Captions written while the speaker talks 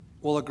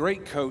Well, a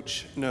great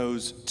coach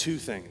knows two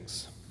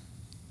things.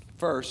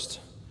 First,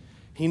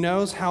 he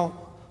knows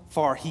how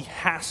far he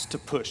has to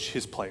push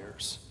his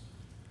players.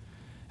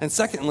 And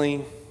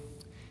secondly,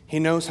 he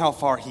knows how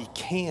far he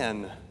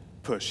can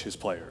push his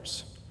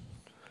players.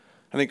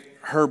 I think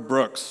Herb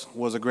Brooks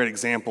was a great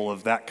example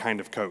of that kind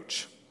of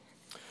coach.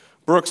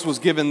 Brooks was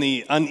given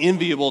the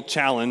unenviable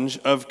challenge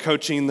of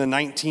coaching the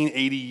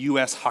 1980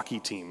 U.S. hockey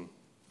team.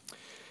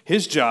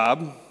 His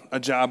job, a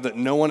job that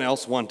no one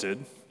else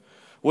wanted,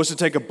 was to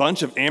take a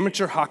bunch of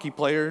amateur hockey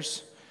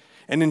players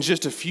and in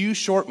just a few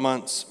short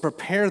months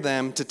prepare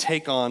them to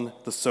take on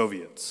the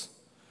Soviets.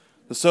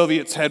 The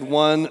Soviets had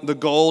won the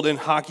gold in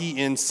hockey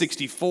in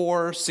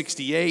 64,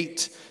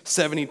 68,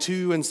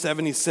 72, and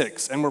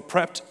 76, and were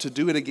prepped to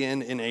do it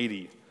again in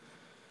 80.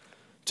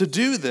 To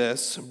do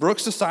this,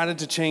 Brooks decided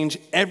to change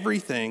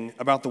everything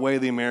about the way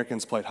the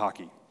Americans played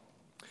hockey.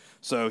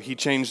 So he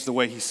changed the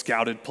way he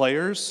scouted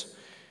players,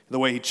 the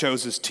way he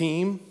chose his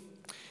team.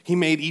 He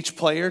made each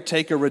player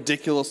take a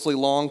ridiculously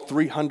long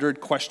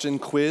 300-question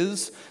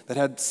quiz that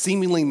had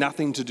seemingly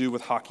nothing to do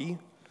with hockey.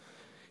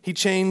 He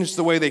changed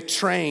the way they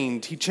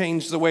trained. He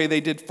changed the way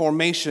they did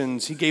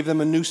formations. He gave them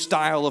a new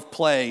style of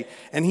play,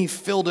 and he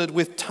filled it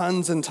with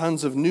tons and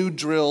tons of new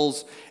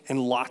drills and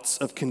lots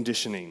of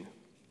conditioning.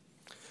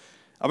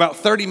 About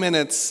 30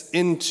 minutes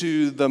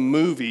into the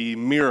movie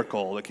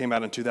Miracle that came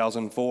out in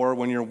 2004,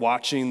 when you're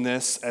watching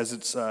this as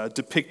it's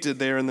depicted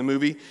there in the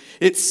movie,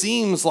 it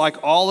seems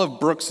like all of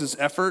Brooks's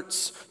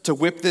efforts to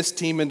whip this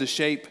team into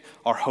shape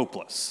are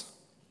hopeless.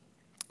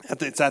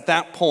 It's at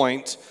that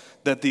point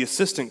that the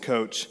assistant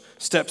coach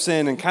steps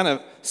in and kind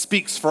of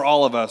speaks for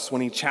all of us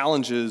when he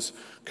challenges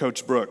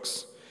Coach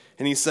Brooks.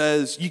 And he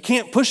says, "You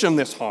can't push them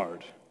this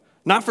hard.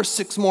 Not for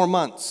 6 more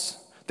months.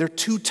 They're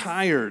too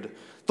tired.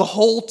 The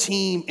whole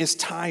team is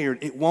tired.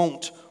 It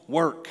won't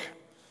work."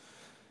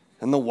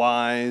 And the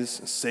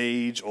wise,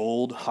 sage,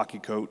 old hockey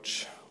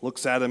coach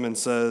looks at him and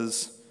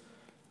says,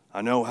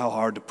 "I know how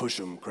hard to push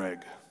them, Craig."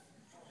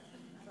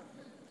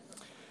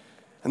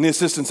 And the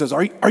assistant says,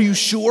 Are you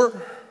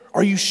sure?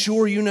 Are you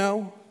sure you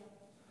know?"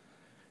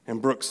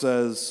 And Brooks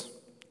says,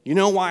 "You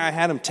know why I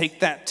had him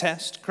take that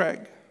test,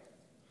 Craig?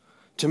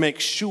 To make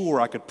sure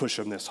I could push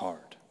him this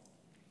hard."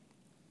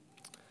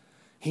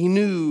 He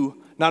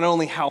knew not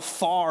only how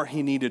far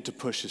he needed to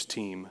push his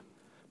team,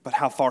 but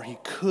how far he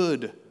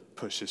could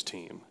push his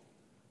team.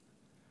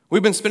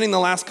 We've been spending the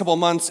last couple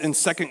months in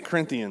 2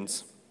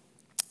 Corinthians.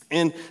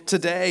 And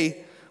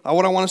today,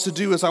 what I want us to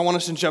do is I want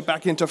us to jump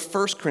back into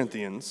 1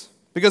 Corinthians.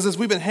 Because as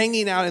we've been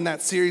hanging out in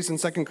that series in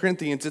 2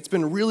 Corinthians, it's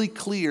been really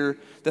clear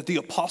that the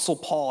Apostle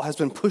Paul has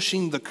been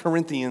pushing the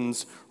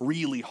Corinthians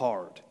really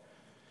hard.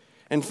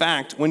 In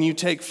fact, when you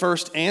take 1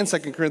 and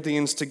 2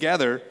 Corinthians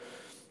together,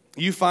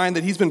 you find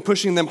that he's been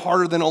pushing them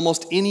harder than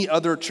almost any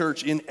other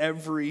church in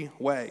every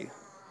way.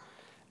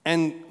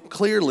 And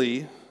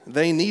clearly,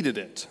 they needed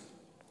it.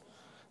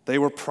 They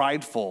were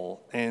prideful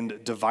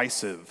and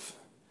divisive.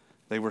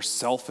 They were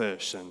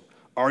selfish and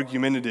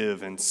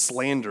argumentative and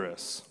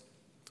slanderous.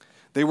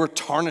 They were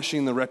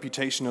tarnishing the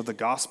reputation of the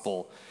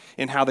gospel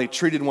in how they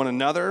treated one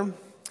another,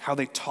 how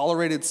they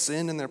tolerated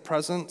sin in their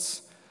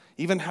presence,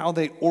 even how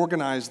they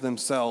organized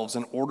themselves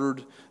and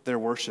ordered their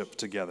worship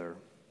together.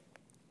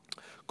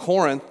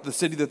 Corinth, the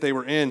city that they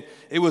were in,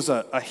 it was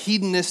a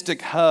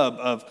hedonistic hub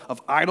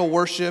of idol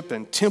worship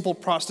and temple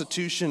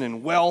prostitution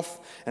and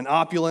wealth and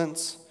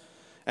opulence.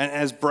 And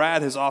as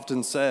Brad has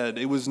often said,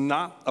 it was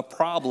not a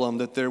problem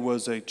that there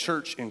was a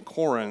church in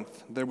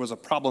Corinth. There was a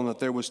problem that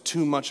there was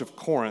too much of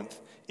Corinth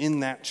in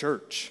that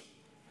church.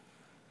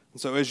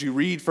 And so as you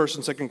read 1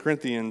 and 2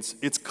 Corinthians,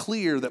 it's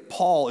clear that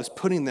Paul is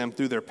putting them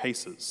through their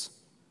paces.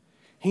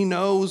 He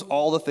knows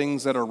all the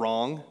things that are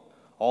wrong,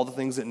 all the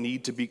things that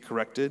need to be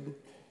corrected,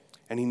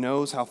 and he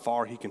knows how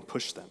far he can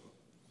push them.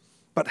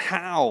 But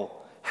how?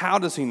 How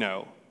does he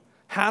know?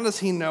 How does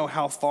he know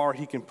how far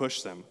he can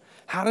push them?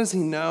 How does he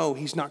know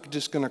he's not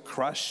just going to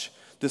crush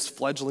this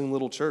fledgling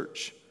little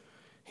church?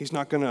 He's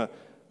not going to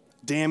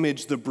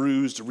damage the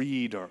bruised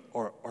reed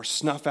or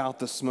snuff out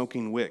the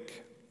smoking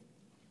wick.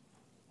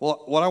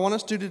 Well, what I want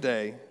us to do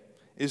today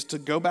is to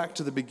go back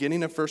to the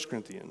beginning of 1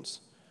 Corinthians,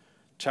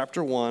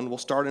 chapter 1. We'll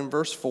start in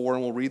verse 4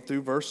 and we'll read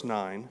through verse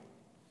 9.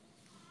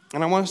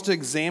 And I want us to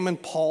examine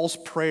Paul's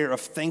prayer of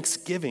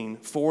thanksgiving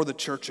for the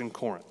church in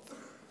Corinth.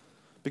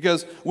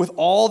 Because with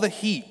all the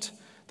heat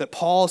that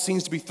Paul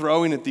seems to be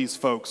throwing at these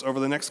folks over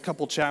the next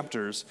couple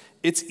chapters,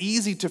 it's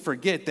easy to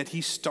forget that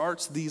he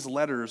starts these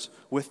letters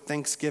with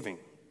thanksgiving,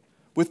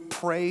 with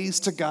praise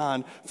to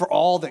God for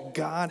all that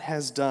God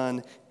has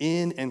done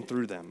in and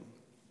through them.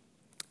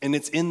 And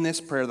it's in this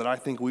prayer that I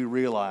think we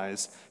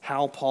realize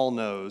how Paul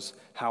knows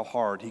how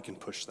hard he can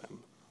push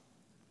them.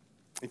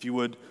 If you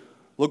would,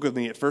 look with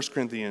me at 1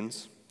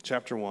 Corinthians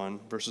chapter 1,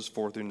 verses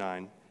 4 through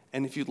 9.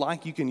 And if you'd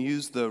like, you can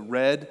use the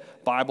red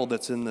Bible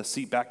that's in the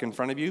seat back in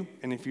front of you.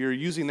 And if you're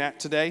using that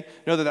today,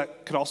 know that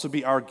that could also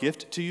be our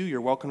gift to you.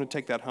 You're welcome to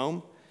take that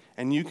home.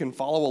 And you can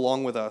follow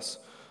along with us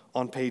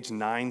on page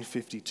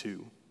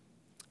 952.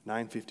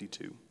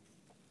 952.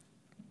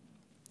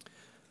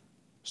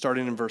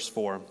 Starting in verse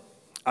 4.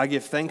 I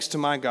give thanks to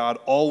my God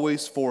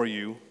always for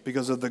you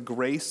because of the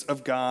grace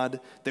of God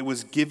that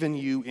was given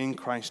you in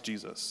Christ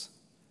Jesus,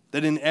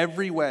 that in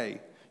every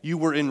way you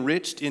were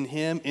enriched in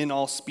him in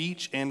all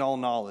speech and all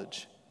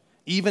knowledge,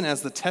 even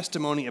as the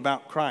testimony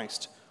about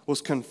Christ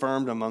was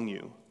confirmed among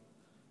you,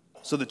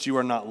 so that you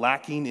are not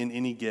lacking in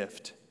any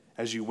gift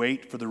as you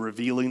wait for the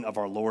revealing of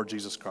our Lord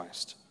Jesus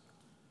Christ,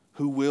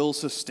 who will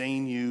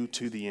sustain you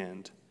to the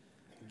end,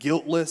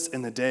 guiltless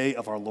in the day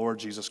of our Lord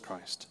Jesus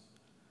Christ.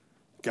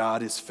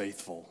 God is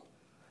faithful,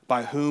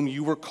 by whom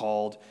you were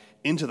called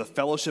into the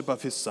fellowship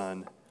of his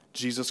Son,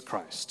 Jesus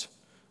Christ,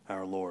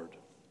 our Lord.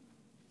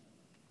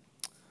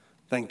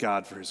 Thank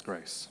God for his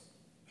grace.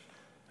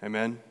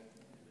 Amen.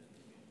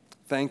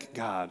 Thank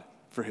God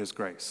for his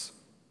grace.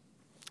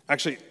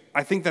 Actually,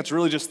 I think that's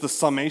really just the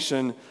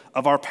summation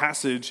of our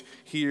passage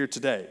here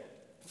today.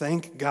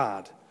 Thank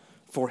God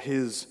for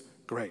his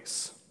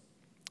grace.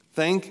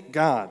 Thank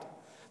God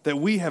that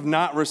we have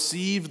not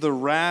received the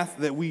wrath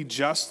that we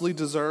justly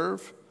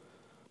deserve,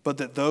 but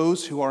that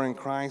those who are in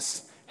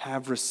Christ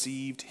have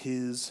received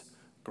his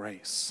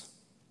grace.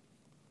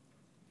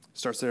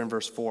 Starts there in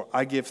verse 4.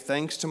 I give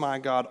thanks to my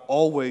God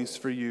always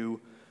for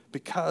you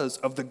because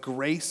of the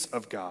grace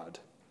of God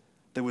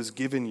that was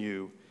given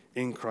you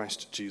in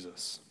Christ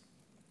Jesus.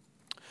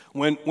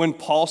 When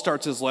Paul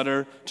starts his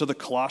letter to the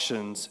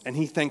Colossians and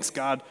he thanks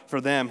God for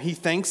them, he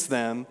thanks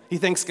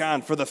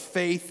God for the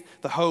faith,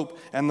 the hope,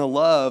 and the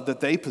love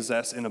that they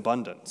possess in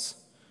abundance.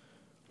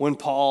 When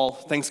Paul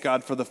thanks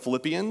God for the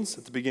Philippians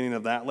at the beginning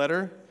of that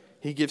letter,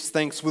 he gives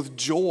thanks with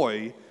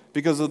joy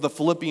because of the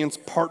Philippians'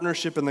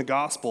 partnership in the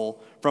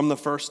gospel from the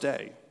first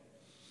day.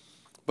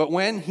 But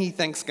when he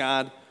thanks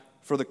God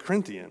for the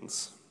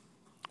Corinthians,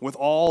 with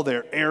all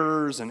their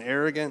errors and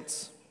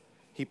arrogance,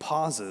 he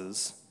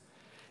pauses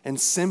and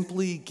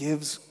simply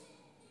gives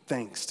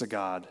thanks to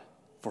God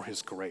for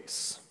his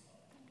grace.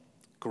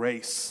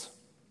 Grace,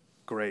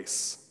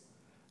 grace,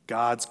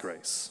 God's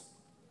grace.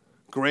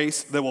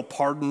 Grace that will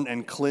pardon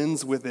and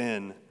cleanse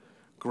within.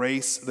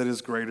 Grace that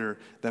is greater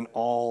than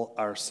all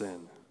our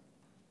sin.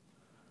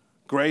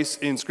 Grace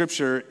in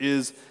Scripture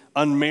is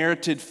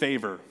unmerited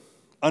favor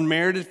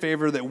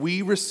that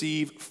we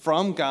receive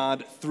from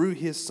God through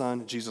his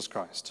Son, Jesus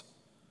Christ.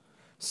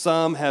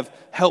 Some have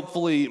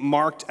helpfully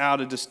marked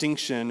out a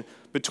distinction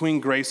between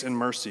grace and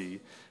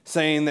mercy,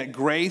 saying that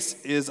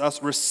grace is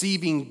us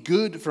receiving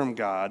good from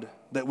God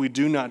that we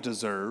do not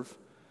deserve,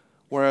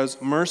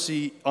 whereas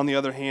mercy, on the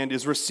other hand,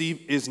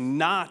 is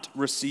not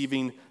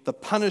receiving the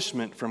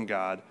punishment from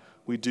God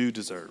we do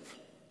deserve.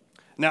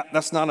 Now,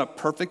 that's not a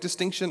perfect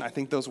distinction. I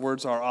think those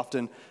words are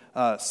often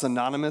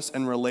synonymous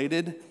and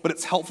related, but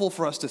it's helpful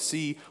for us to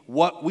see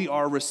what we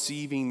are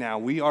receiving now.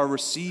 We are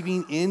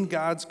receiving in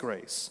God's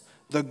grace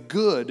the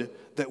good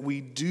that we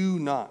do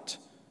not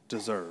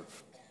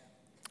deserve.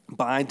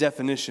 By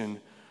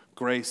definition,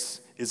 grace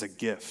is a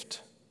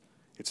gift.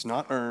 It's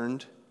not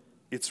earned,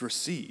 it's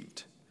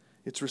received.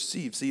 It's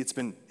received. See, it's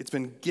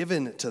been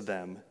given to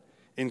them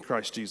in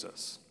Christ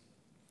Jesus.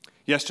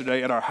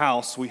 Yesterday at our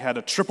house, we had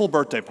a triple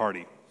birthday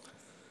party.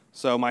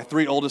 So my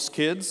 3 oldest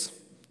kids,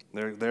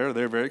 they're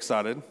very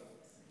excited.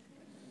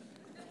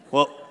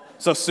 Well,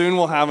 so soon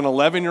we'll have an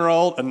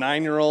 11-year-old, a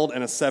 9-year-old,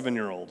 and a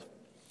 7-year-old,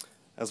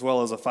 as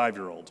well as a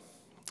 5-year-old.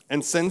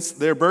 And since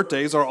their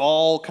birthdays are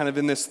all kind of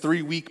in this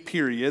 3-week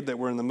period that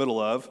we're in the middle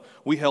of,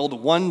 we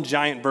held one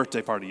giant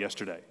birthday party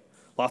yesterday.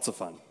 Lots of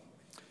fun.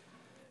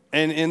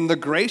 And in the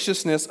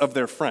graciousness of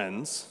their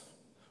friends,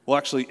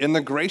 in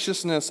the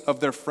graciousness of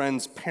their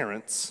friends'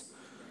 parents,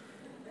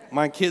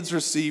 my kids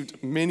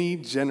received many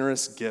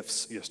generous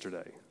gifts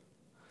yesterday.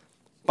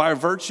 By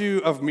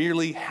virtue of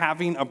merely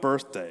having a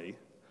birthday,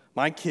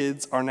 my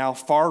kids are now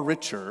far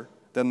richer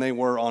than they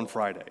were on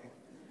Friday.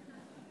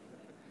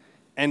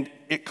 And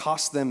it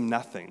cost them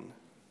nothing.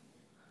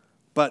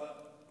 But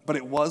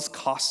it was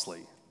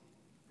costly.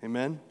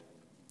 Amen?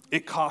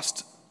 It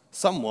cost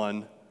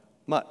someone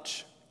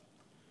much.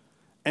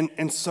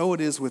 And so it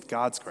is with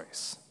God's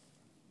grace.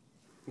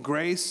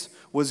 Grace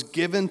was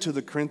given to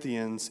the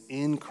Corinthians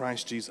in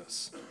Christ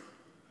Jesus.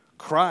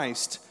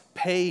 Christ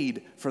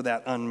paid for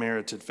that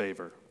unmerited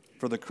favor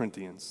for the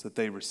Corinthians that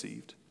they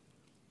received.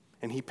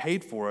 And he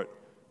paid for it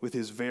with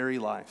his very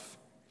life.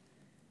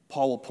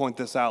 Paul will point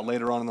this out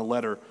later on in the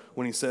letter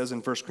when he says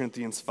in 1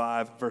 Corinthians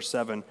 5, verse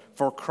 7,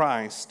 "For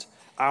Christ,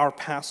 our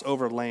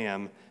Passover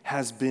lamb,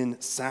 has been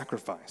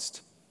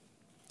sacrificed."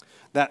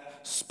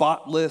 That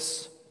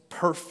spotless,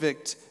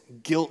 perfect,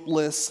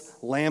 guiltless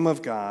Lamb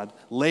of God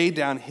laid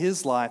down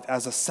his life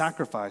as a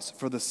sacrifice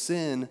for the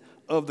sin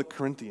of the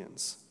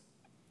Corinthians.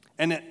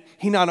 And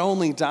he not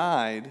only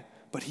died,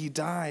 but he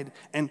died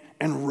and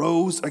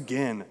rose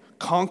again,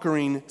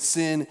 conquering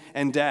sin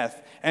and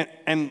death.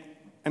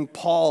 And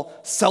Paul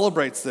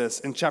celebrates this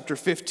in chapter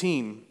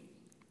 15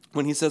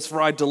 when he says,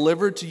 "For I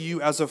delivered to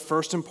you as of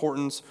first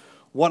importance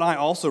what I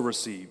also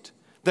received,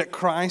 that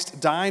Christ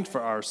died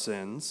for our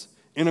sins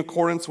in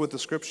accordance with the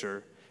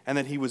Scripture, and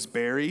that he was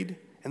buried,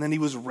 and then he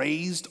was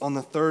raised on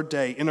the 3rd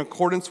day in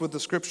accordance with the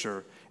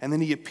Scripture, and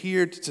then he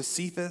appeared to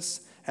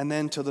Cephas and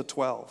then to the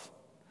 12.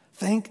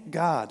 Thank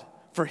God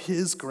for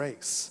his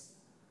grace.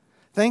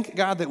 Thank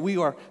God that we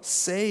are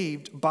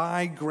saved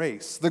by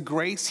grace, the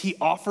grace he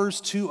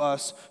offers to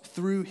us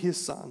through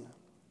his Son.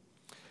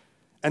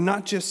 And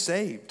not just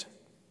saved,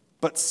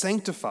 but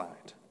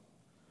sanctified.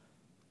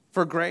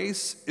 For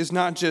grace is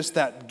not just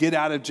that get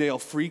out of jail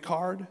free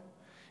card.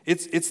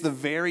 It's the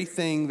very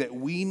thing that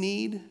we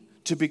need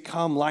to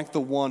become like the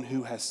one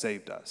who has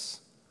saved us.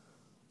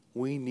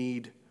 We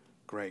need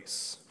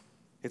grace.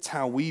 It's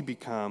how we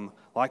become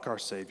like our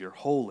Savior,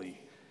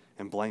 holy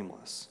and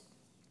blameless.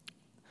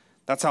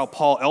 That's how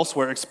Paul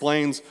elsewhere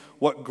explains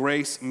what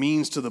grace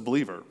means to the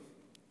believer.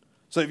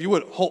 So if you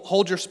would,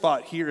 hold your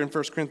spot here in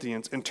 1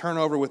 Corinthians and turn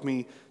over with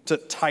me to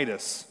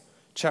Titus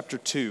chapter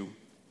 2,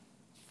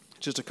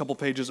 just a couple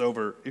pages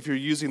over. If you're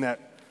using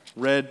that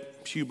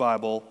red Pew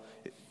Bible,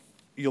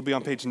 you'll be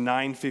on page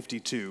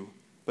 952,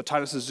 but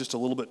Titus is just a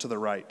little bit to the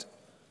right.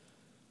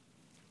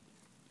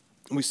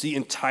 And we see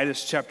in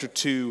Titus chapter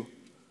 2,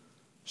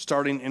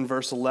 starting in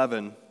verse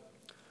 11,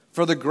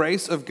 "For the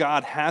grace of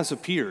God has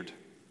appeared."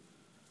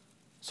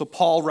 So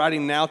Paul,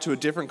 writing now to a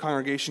different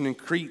congregation in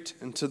Crete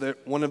and to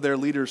one of their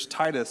leaders,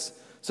 Titus,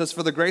 says,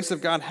 "For the grace of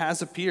God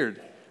has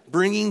appeared,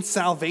 bringing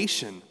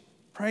salvation."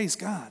 Praise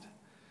God.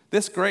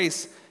 This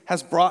grace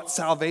has brought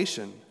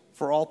salvation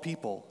for all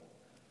people.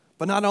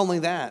 But not only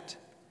that,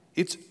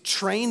 it's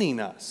training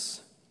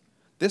us.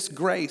 This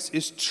grace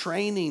is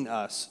training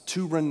us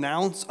to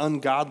renounce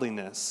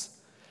ungodliness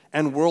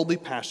and worldly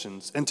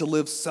passions and to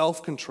live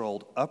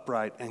self-controlled,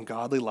 upright, and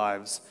godly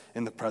lives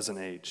in the present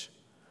age,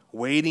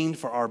 waiting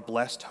for our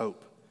blessed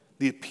hope,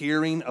 the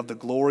appearing of the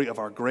glory of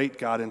our great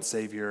God and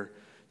Savior,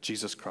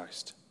 Jesus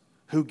Christ,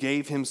 who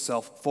gave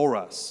himself for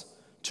us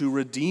to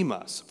redeem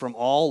us from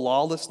all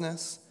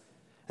lawlessness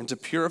and to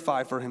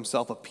purify for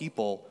himself a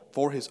people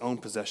for his own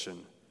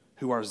possession,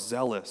 who are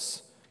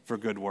zealous for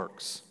good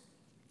works.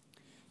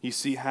 You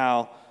see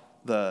how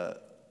the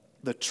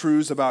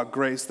truths about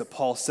grace that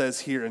Paul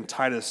says here in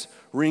Titus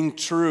ring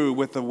true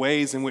with the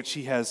ways in which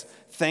he has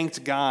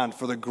thanked God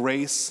for the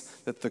grace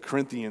that the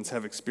Corinthians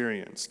have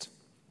experienced.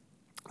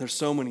 There's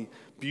so many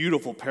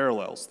beautiful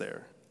parallels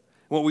there.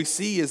 What we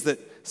see is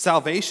that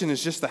salvation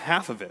is just the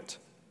half of it.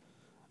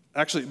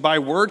 Actually, by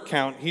word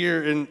count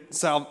here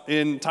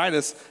in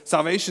Titus,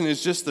 salvation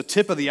is just the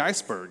tip of the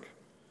iceberg.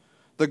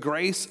 The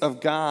grace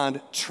of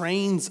God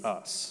trains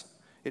us.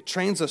 It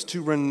trains us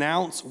to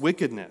renounce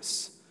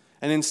wickedness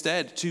and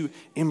instead to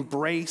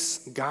embrace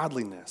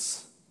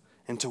godliness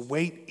and to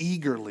wait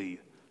eagerly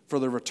for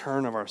the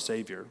return of our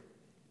Savior.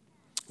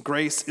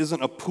 Grace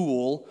isn't a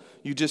pool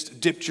you just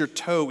dipped your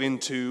toe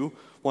into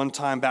one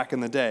time back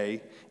in the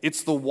day.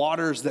 It's the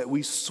waters that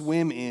we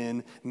swim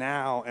in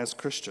now as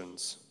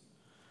Christians.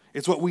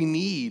 It's what we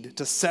need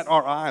to set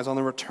our eyes on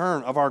the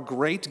return of our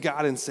great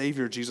God and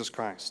Savior, Jesus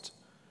Christ.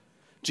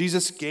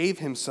 Jesus gave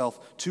himself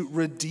to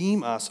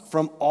redeem us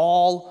from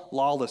all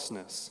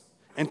lawlessness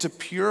and to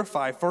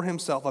purify for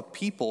himself a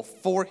people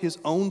for his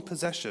own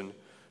possession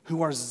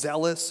who are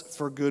zealous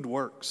for good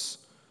works.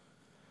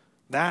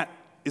 That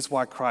is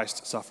why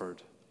Christ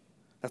suffered.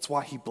 That's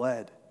why he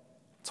bled.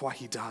 That's why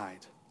he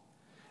died.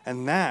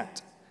 And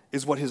that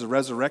is what his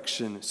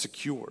resurrection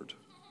secured.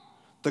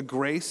 The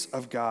grace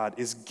of God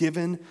is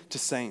given to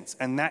saints,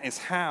 and that is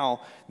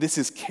how this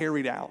is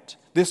carried out.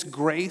 This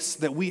grace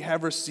that we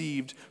have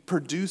received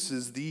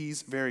produces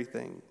these very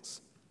things.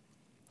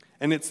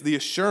 And it's the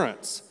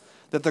assurance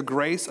that the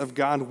grace of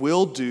God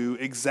will do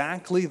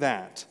exactly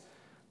that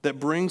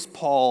brings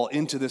Paul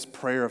into this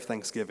prayer of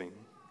thanksgiving.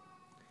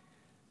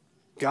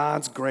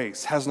 God's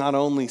grace has not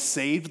only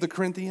saved the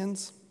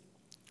Corinthians,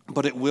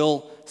 but it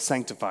will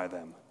sanctify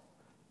them.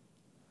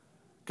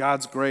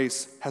 God's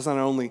grace has not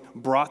only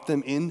brought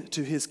them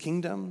into his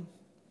kingdom,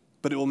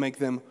 but it will make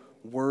them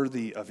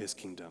worthy of his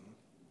kingdom.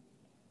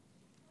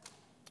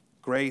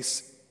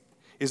 Grace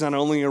is not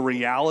only a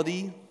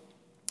reality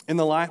in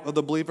the life of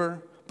the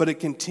believer, but it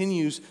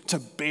continues to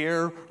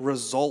bear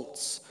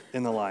results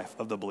in the life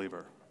of the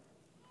believer.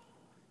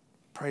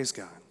 Praise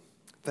God.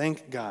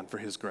 Thank God for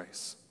his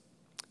grace.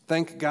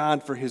 Thank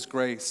God for his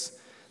grace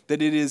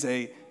that it is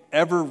a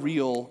ever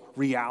real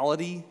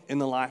reality in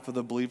the life of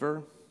the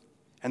believer,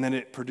 and then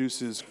it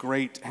produces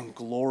great and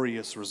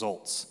glorious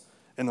results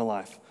in the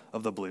life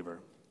of the believer.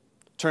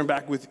 Turn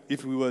back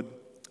if we would,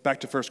 back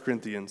to 1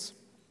 Corinthians.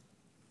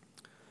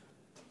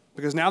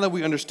 Because now that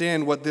we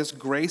understand what this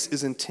grace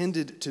is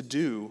intended to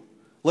do,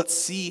 let's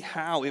see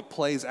how it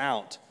plays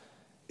out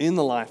in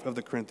the life of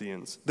the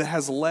Corinthians that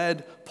has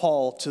led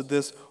Paul to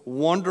this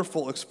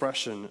wonderful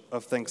expression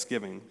of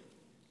thanksgiving.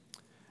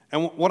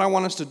 And what I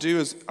want us to do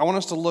is I want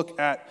us to look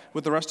at,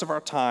 with the rest of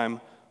our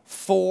time,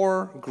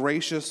 4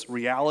 gracious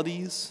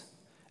realities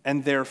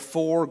and their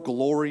 4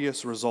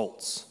 glorious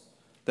results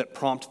that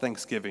prompt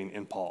thanksgiving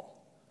in Paul.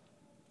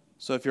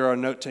 So if you're our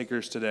note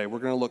takers today, we're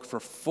going to look for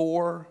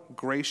 4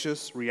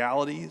 gracious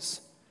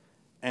realities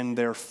and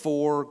their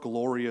 4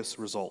 glorious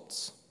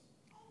results.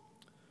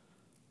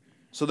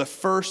 So the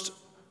first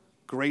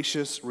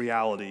gracious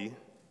reality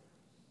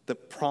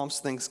that prompts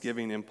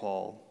thanksgiving in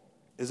Paul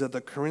is that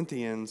the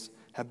Corinthians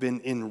have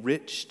been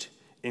enriched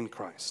in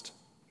Christ.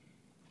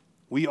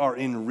 we are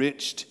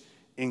enriched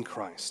in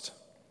Christ.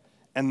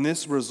 And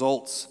this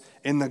results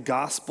in the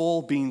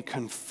gospel being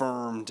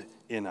confirmed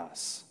in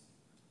us.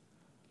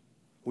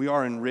 We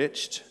are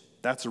enriched,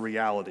 that's a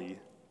reality.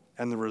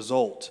 And the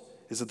result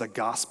is that the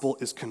gospel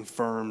is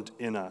confirmed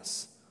in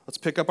us. Let's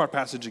pick up our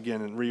passage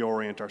again and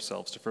reorient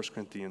ourselves to 1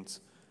 Corinthians.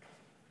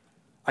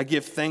 I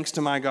give thanks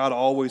to my God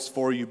always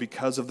for you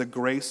because of the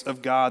grace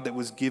of God that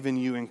was given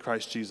you in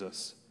Christ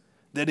Jesus,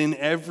 that in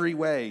every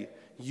way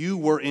you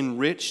were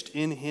enriched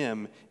in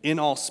him in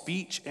all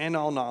speech and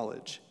all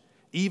knowledge,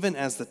 even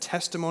as the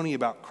testimony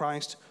about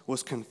Christ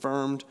was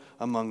confirmed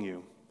among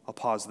you. I'll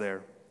pause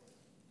there.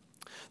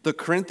 The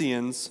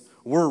Corinthians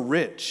were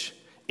rich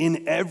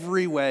in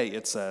every way,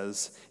 it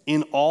says,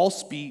 in all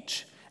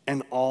speech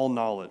and all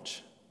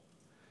knowledge.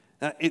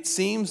 Now, it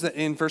seems that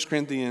in 1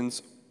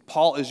 Corinthians,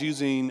 Paul is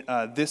using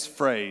this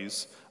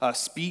phrase,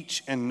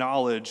 speech and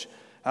knowledge,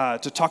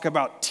 to talk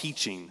about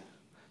teaching.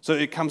 So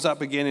it comes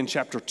up again in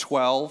chapter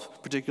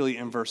 12, particularly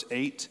in verse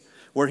 8,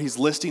 where he's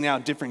listing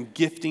out different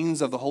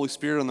giftings of the Holy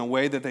Spirit and the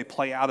way that they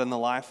play out in the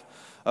life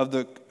of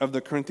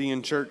the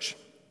Corinthian church.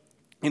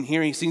 And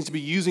here he seems to be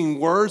using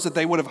words that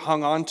they would have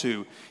hung on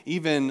to,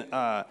 even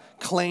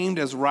claimed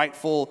as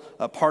rightful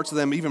parts of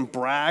them, even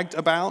bragged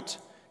about.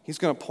 He's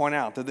going to point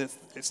out that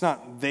it's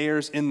not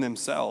theirs in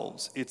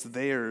themselves. It's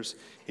theirs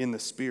in the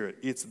Spirit.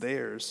 It's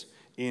theirs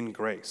in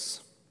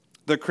grace.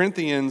 The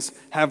Corinthians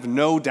have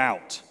no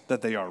doubt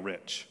that they are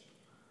rich.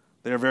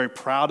 They are very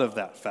proud of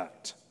that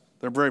fact.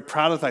 They're very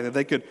proud of the fact that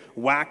they could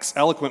wax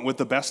eloquent with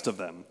the best of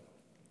them.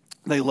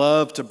 They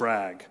love to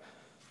brag.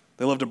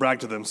 They love to brag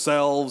to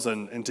themselves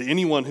and to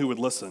anyone who would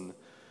listen.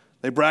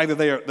 They brag that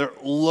they're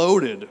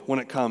loaded when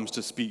it comes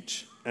to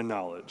speech and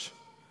knowledge.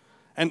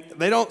 And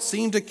they don't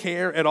seem to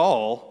care at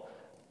all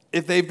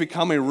if they've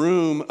become a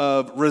room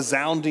of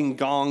resounding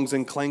gongs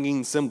and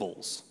clanging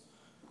cymbals.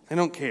 They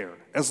don't care,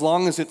 as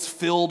long as it's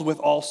filled with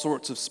all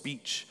sorts of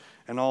speech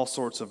and all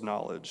sorts of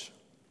knowledge.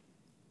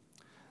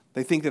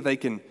 They think that they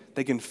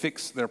can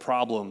fix their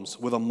problems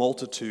with a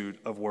multitude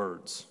of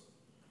words.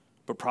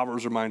 But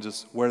Proverbs reminds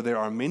us, where there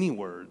are many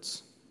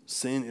words,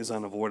 sin is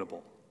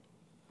unavoidable.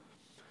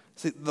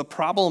 See, the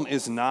problem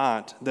is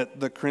not that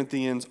the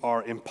Corinthians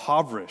are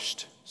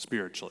impoverished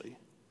spiritually.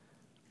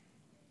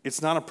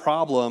 It's not a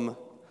problem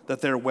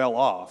that they're well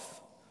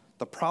off.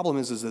 The problem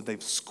is that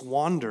they've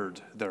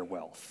squandered their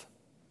wealth.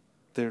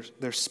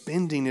 They're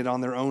spending it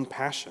on their own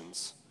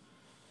passions.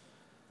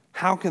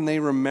 How can they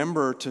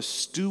remember to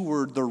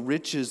steward the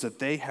riches that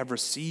they have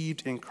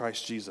received in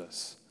Christ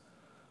Jesus?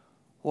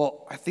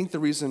 Well, I think the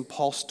reason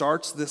Paul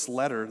starts this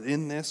letter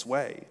in this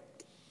way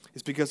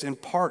is because in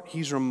part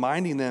he's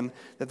reminding them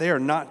that they are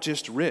not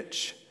just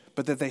rich,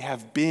 but that they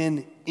have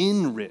been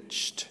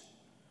enriched.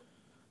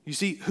 You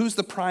see, who's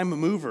the prime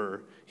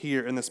mover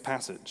here in this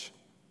passage?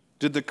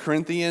 Did the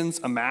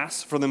Corinthians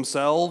amass for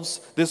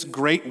themselves this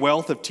great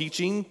wealth of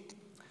teaching?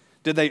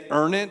 Did they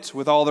earn it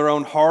with all their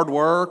own hard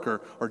work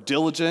or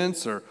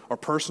diligence or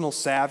personal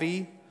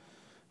savvy?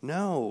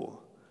 No.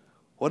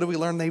 What do we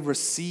learn? They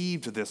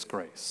received this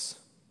grace.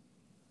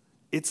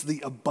 It's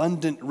the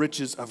abundant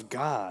riches of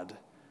God.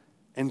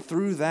 And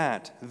through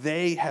that,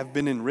 they have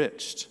been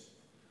enriched.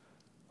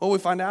 What we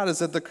find out is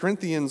that the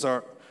Corinthians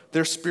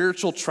they're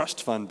spiritual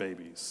trust fund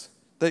babies.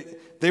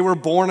 They were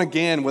born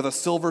again with a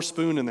silver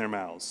spoon in their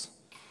mouths.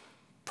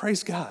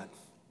 Praise God.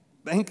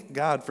 Thank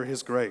God for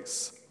his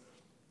grace.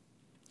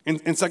 In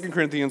 2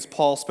 Corinthians,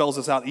 Paul spells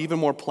this out even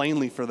more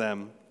plainly for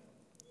them.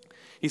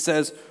 He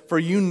says, "For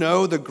you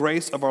know the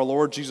grace of our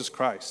Lord Jesus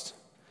Christ,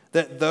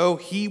 that though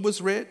he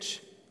was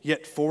rich,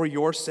 yet for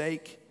your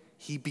sake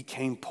he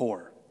became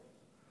poor,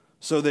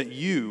 so that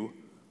you,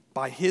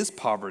 by his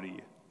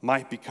poverty,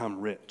 might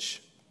become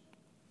rich."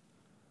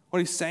 What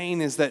he's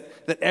saying is that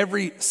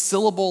every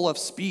syllable of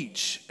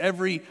speech,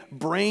 every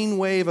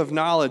brainwave of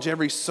knowledge,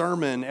 every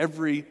sermon,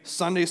 every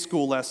Sunday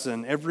school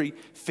lesson, every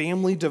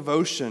family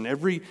devotion,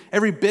 every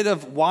bit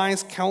of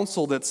wise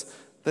counsel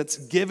that's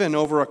given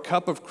over a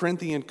cup of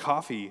Corinthian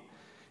coffee,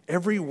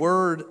 every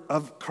word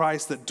of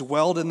Christ that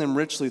dwelled in them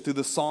richly through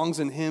the songs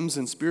and hymns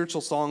and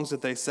spiritual songs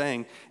that they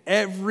sang,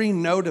 every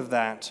note of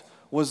that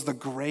was the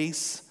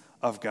grace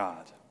of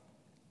God.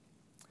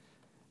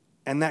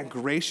 And that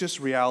gracious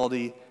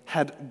reality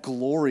had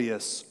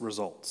glorious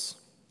results,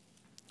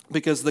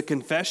 because the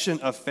confession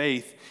of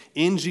faith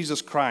in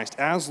Jesus Christ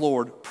as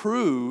Lord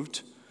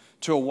proved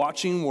to a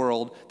watching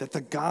world that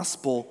the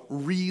gospel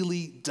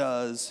really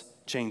does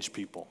change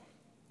people.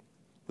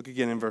 Look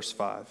again in verse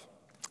 5.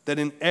 That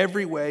in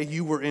every way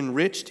you were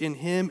enriched in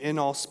him in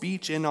all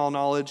speech and all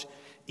knowledge,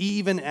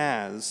 even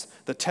as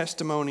the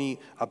testimony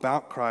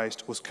about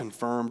Christ was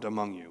confirmed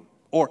among you.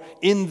 Or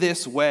in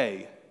this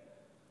way,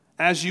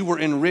 as you were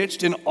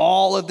enriched in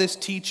all of this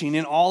teaching,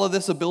 in all of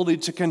this ability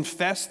to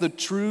confess the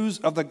truths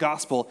of the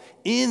gospel,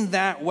 in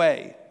that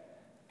way,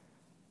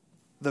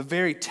 the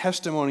very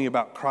testimony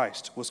about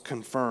Christ was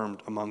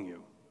confirmed among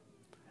you.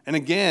 And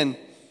again,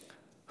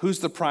 who's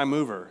the prime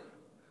mover?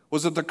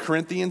 Was it the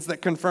Corinthians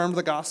that confirmed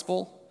the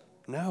gospel?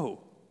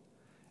 No.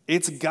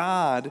 It's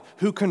God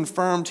who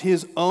confirmed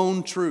his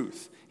own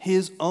truth,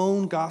 his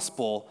own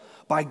gospel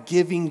by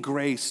giving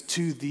grace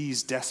to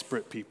these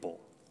desperate people.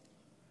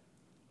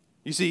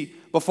 You see,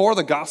 before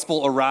the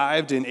gospel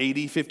arrived in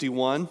AD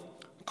 51,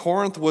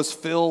 Corinth was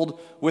filled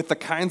with the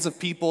kinds of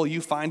people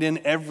you find in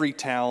every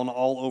town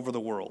all over the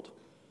world.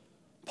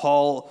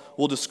 Paul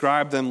will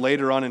describe them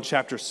later on in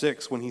chapter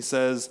 6 when he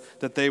says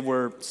that they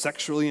were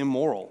sexually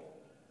immoral.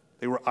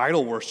 They were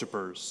idol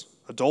worshipers,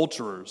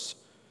 adulterers.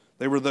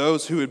 They were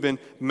those who had been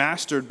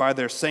mastered by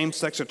their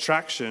same-sex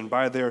attraction,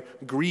 by their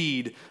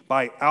greed,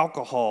 by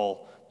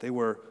alcohol. They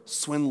were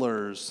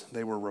swindlers.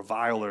 They were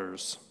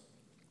revilers.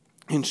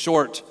 In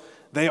short,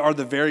 they are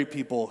the very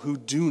people who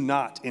do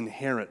not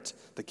inherit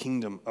the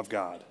kingdom of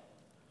God.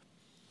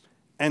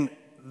 And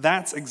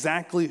that's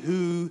exactly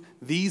who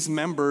these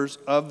members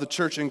of the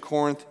church in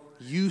Corinth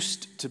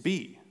used to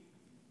be.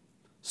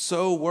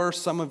 So were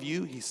some of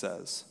you, he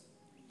says.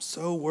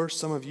 So were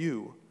some of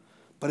you.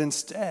 But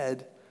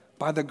instead,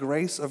 by the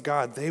grace of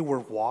God, they were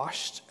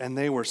washed and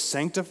they were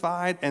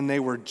sanctified and they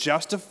were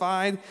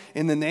justified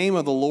in the name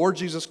of the Lord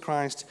Jesus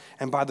Christ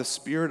and by the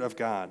Spirit of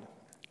God.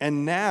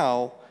 And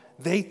now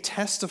they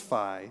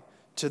testify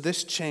to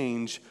this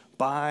change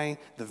by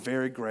the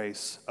very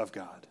grace of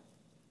God.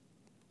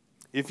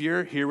 If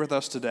you're here with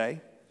us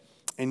today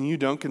and you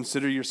don't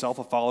consider yourself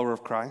a follower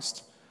of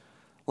Christ,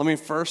 let me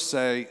first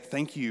say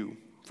thank you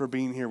for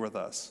being here with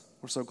us.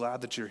 We're so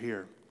glad that you're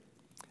here.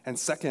 And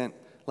second,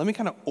 let me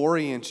kind of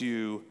orient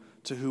you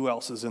to who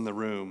else is in the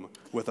room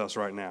with us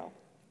right now.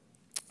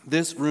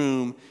 This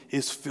room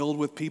is filled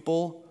with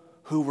people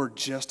who were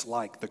just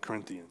like the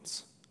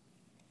Corinthians.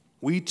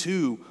 We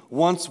too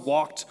once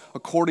walked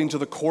according to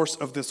the course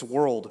of this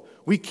world.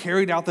 We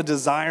carried out the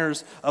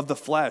desires of the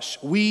flesh.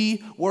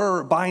 We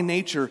were by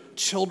nature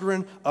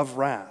children of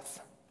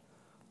wrath.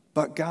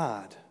 But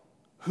God,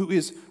 who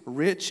is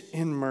rich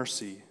in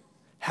mercy,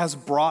 has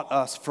brought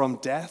us from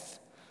death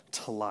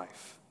to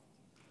life.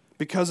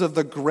 Because of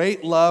the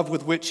great love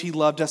with which he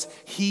loved us,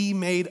 he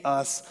made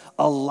us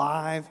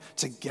alive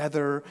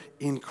together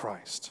in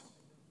Christ.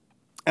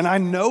 And I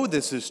know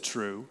this is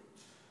true.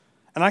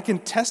 And I can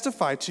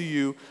testify to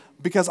you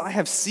because I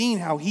have seen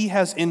how he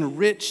has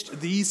enriched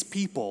these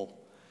people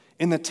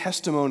in the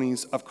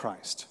testimonies of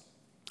Christ.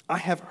 I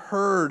have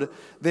heard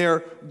their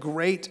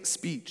great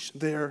speech,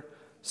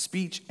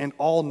 and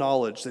all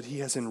knowledge that he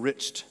has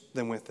enriched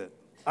them with it.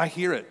 I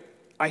hear it.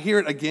 I hear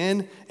it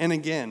again and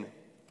again.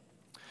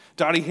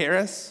 Dottie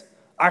Harris,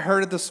 I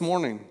heard it this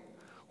morning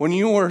when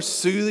you were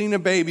soothing a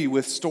baby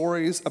with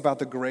stories about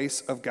the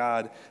grace of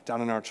God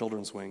down in our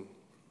children's wing.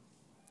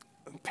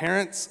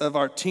 Parents of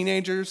our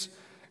teenagers,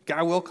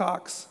 Guy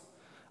Wilcox,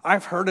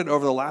 I've heard it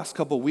over the last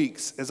couple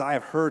weeks as I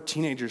have heard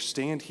teenagers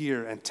stand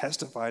here and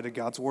testify to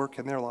God's work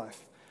in their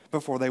life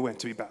before they went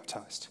to be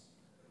baptized.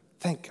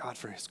 Thank God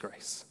for his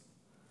grace.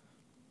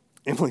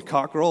 Emily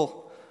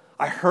Cockrell,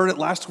 I heard it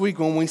last week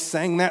when we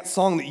sang that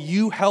song that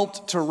you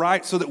helped to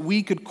write so that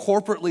we could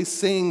corporately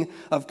sing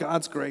of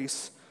God's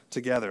grace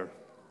together.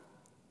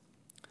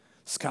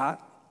 Scott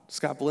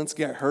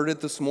Belinsky, I heard it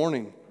this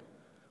morning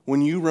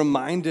when you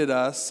reminded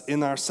us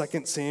in our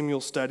 2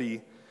 Samuel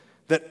study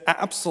that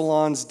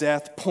Absalom's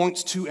death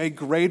points to a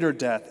greater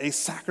death, a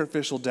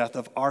sacrificial death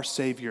of our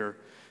Savior,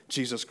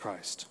 Jesus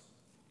Christ.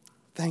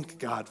 Thank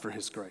God for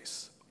his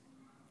grace.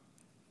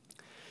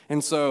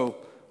 And so,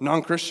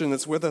 non-Christian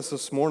that's with us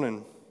this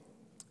morning,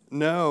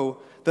 know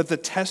that the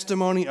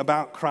testimony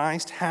about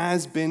Christ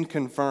has been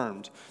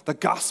confirmed. The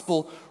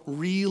gospel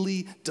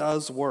really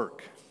does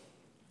work.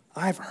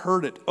 I've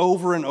heard it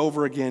over and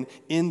over again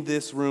in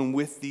this room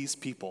with these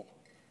people.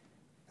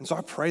 And so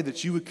I pray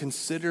that you would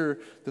consider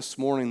this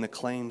morning the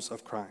claims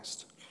of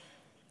Christ.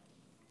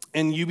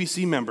 And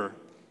UBC member,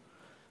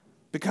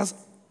 because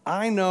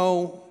I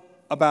know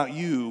about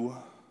you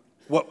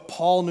what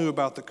Paul knew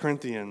about the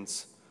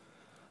Corinthians,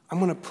 I'm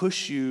going to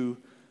push you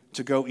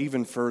to go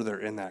even further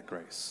in that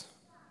grace,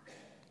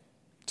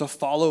 to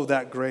follow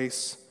that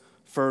grace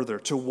further,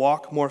 to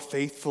walk more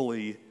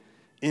faithfully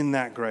in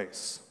that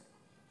grace.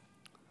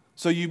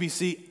 So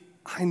UBC,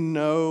 I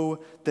know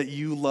that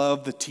you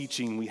love the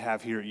teaching we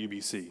have here at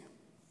UBC.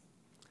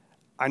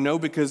 I know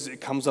because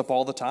it comes up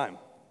all the time.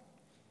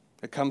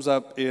 It comes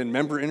up in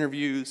member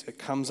interviews. It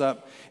comes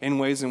up in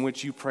ways in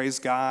which you praise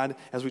God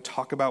as we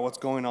talk about what's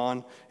going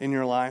on in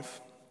your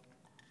life.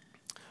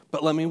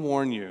 But let me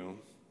warn you,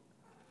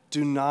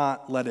 do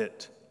not let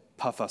it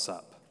puff us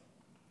up.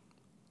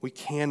 We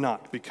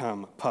cannot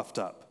become puffed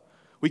up.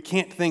 We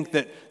can't think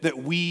that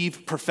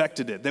we've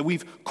perfected it, that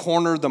we've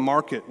cornered the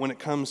market when it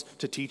comes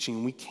to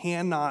teaching. We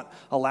cannot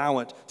allow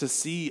it to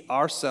see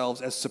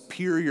ourselves as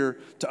superior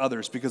to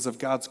others because of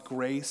God's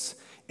grace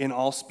in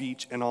all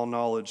speech and all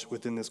knowledge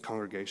within this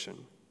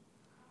congregation.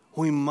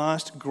 We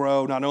must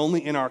grow not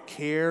only in our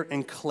care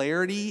and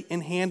clarity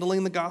in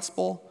handling the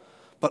gospel,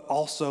 but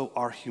also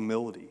our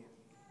humility.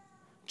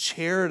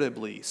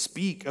 Charitably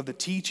speak of the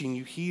teaching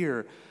you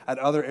hear at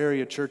other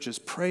area churches.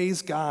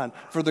 Praise God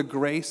for the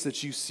grace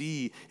that you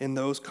see in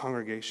those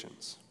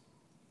congregations.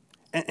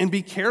 And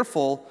be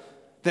careful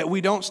that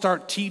we don't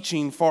start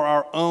teaching for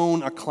our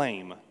own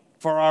acclaim.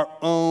 for our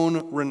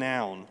own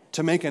renown,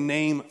 to make a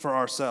name for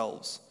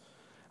ourselves.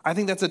 I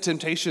think that's a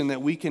temptation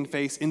that we can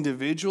face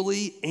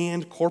individually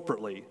and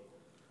corporately.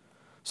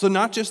 So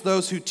not just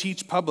those who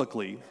teach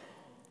publicly,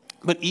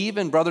 but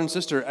even, brother and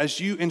sister,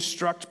 as you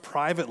instruct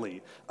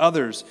privately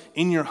others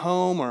in your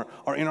home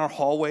or in our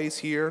hallways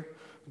here,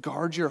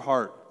 guard your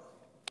heart.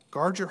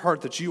 Guard your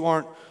heart that you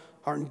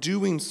aren't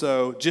doing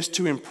so just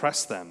to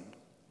impress them,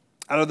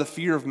 out of the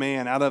fear of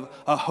man, out of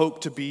a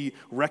hope to be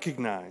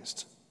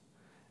recognized.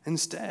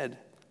 Instead,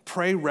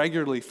 pray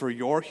regularly for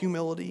your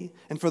humility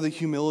and for the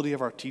humility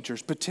of our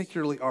teachers,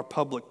 particularly our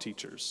public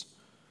teachers,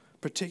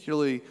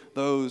 particularly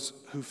those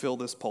who fill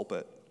this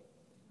pulpit.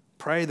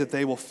 Pray that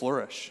they will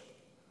flourish.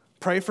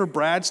 Pray for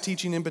Brad's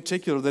teaching in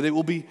particular, that it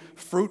will be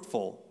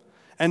fruitful,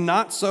 and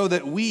not so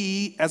that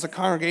we as a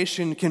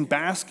congregation can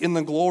bask in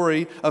the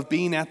glory of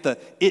being at the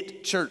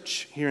IT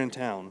church here in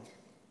town,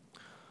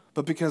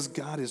 but because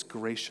God is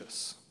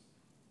gracious,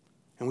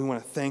 and we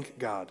want to thank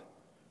God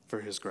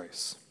for his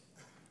grace.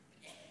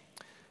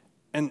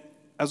 And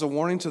as a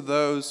warning to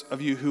those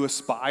of you who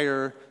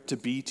aspire to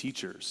be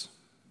teachers,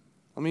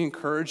 let me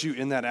encourage you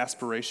in that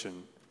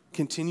aspiration.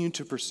 Continue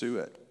to pursue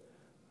it.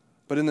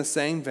 But in the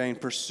same vein,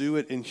 pursue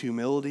it in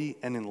humility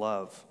and in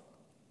love.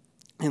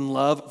 In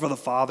love for the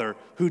Father,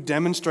 who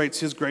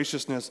demonstrates his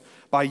graciousness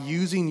by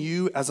using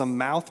you as a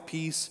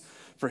mouthpiece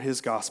for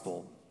his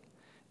gospel.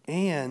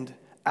 And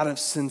out of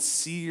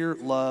sincere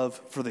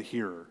love for the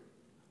hearer.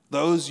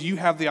 Those you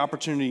have the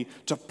opportunity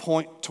to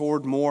point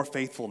toward more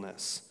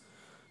faithfulness.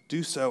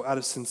 Do so out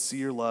of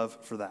sincere love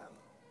for them.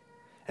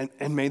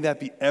 And may that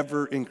be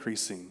ever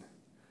increasing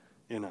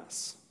in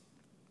us.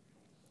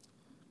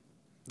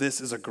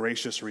 This is a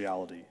gracious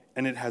reality,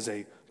 and it has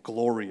a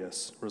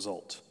glorious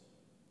result.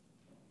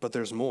 But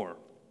there's more.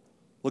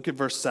 Look at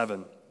verse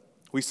 7.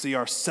 We see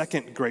our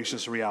second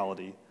gracious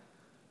reality.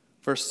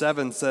 Verse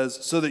 7 says,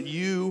 so that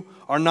you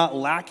are not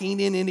lacking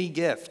in any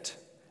gift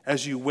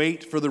as you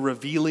wait for the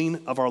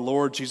revealing of our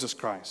Lord Jesus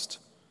Christ.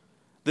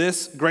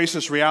 This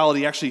gracious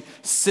reality actually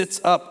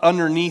sits up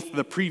underneath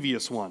the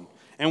previous one.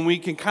 And we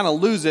can kind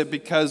of lose it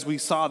because we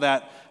saw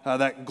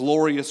that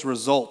glorious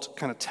result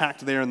kind of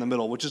tacked there in the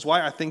middle, which is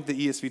why I think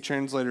the ESV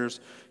translators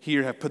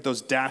here have put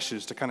those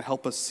dashes to kind of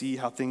help us see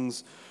how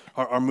things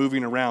are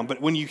moving around.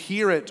 But when you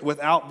hear it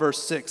without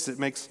verse 6, it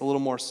makes a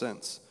little more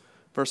sense.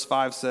 Verse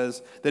 5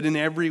 says, that in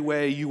every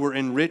way you were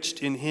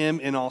enriched in him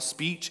in all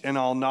speech and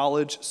all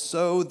knowledge,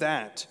 so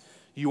that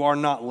you are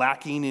not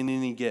lacking in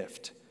any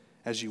gift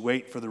as you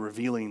wait for the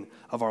revealing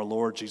of our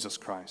Lord Jesus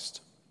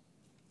Christ.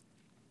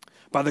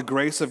 By the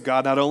grace of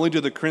God, not only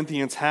do the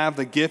Corinthians have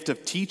the gift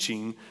of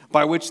teaching,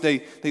 by which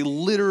they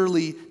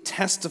literally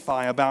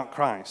testify about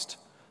Christ,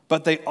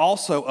 but they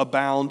also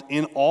abound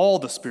in all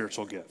the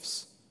spiritual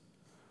gifts.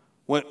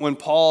 When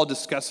Paul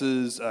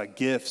discusses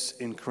gifts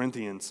in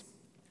Corinthians,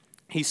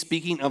 he's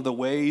speaking of the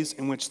ways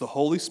in which the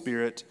Holy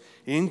Spirit,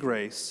 in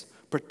grace,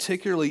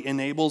 particularly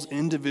enables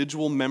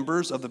individual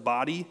members of the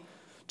body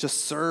to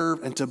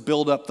serve and to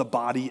build up the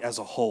body as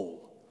a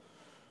whole.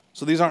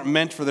 So these aren't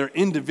meant for their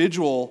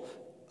individual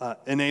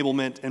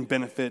enablement and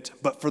benefit,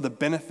 but for the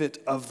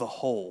benefit of the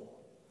whole.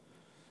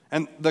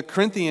 And the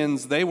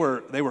Corinthians, they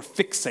were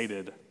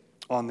fixated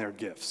on their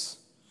gifts.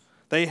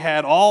 They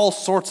had all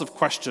sorts of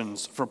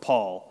questions for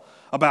Paul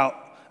about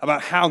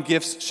how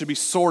gifts should be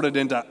sorted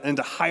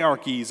into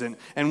hierarchies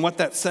and what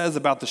that says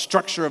about the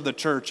structure of the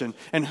church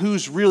and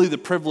who's really the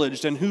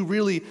privileged and who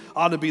really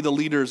ought to be the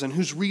leaders and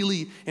who's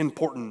really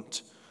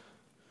important.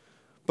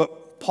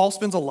 But Paul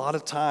spends a lot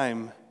of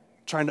time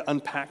trying to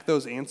unpack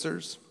those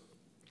answers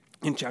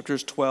in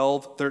chapters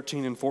 12,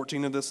 13, and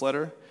 14 of this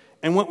letter.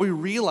 And what we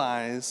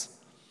realize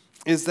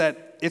is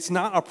that it's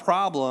not a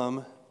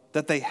problem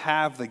that they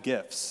have the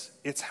gifts.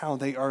 It's how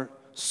they are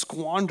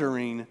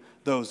squandering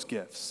those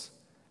gifts,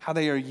 how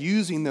they are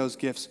using those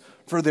gifts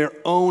for their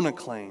own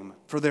acclaim,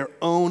 for their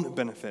own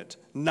benefit,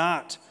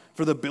 not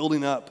for the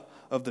building up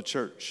of the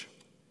church.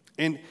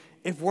 And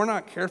if we're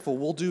not careful,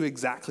 we'll do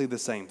exactly the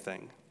same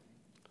thing.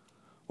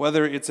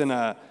 Whether it's in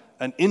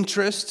an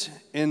interest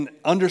in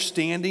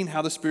understanding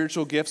how the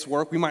spiritual gifts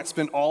work. We might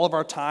spend all of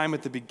our time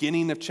at the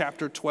beginning of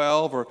chapter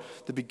 12 or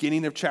the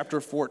beginning of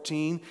chapter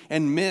 14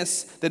 and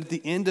miss that at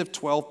the end of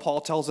 12,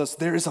 Paul tells us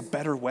there is a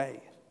better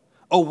way,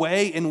 a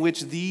way in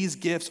which these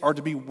gifts are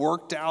to be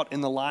worked out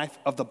in the life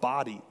of the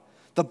body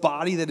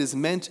that is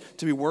meant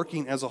to be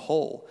working as a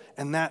whole.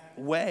 And that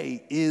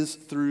way is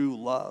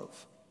through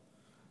love.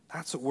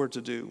 That's what we're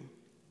to do.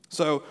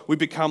 So we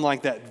become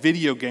like that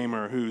video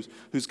gamer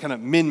who's kind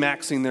of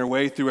min-maxing their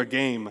way through a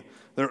game.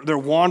 They're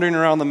wandering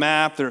around the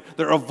map. They're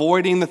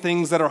avoiding the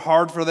things that are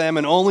hard for them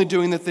and only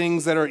doing the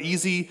things that are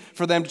easy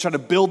for them to try to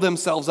build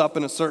themselves up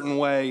in a certain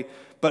way,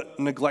 but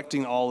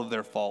neglecting all of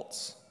their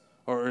faults.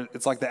 Or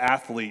it's like the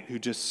athlete who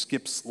just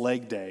skips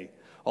leg day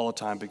all the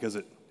time because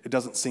it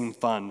doesn't seem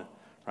fun,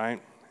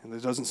 right? And there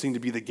doesn't seem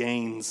to be the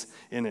gains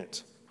in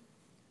it.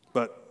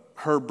 But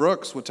Herb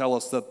Brooks would tell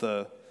us that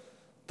the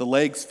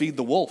legs feed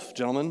the wolf,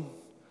 gentlemen.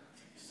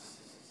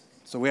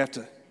 So we have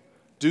to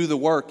do the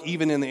work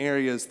even in the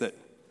areas that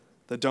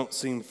don't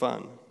seem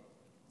fun.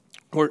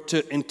 We're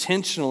to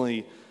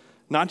intentionally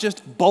not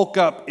just bulk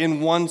up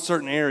in one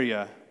certain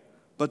area,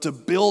 but to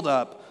build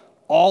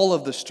up all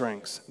of the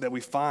strengths that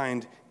we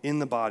find in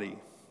the body,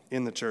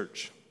 in the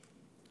church.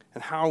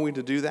 And how are we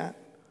to do that?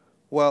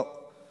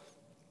 Well,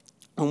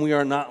 when we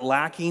are not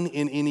lacking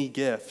in any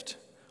gift,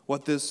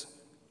 what this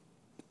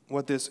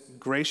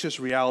gracious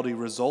reality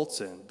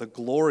results in, the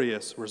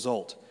glorious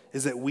result,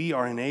 is that we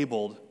are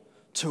enabled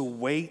to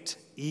wait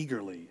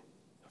eagerly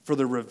for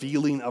the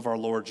revealing of our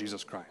Lord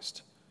Jesus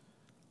Christ.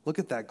 Look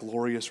at that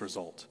glorious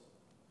result.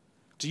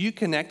 Do you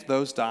connect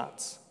those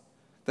dots?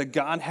 That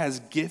God has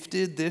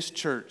gifted this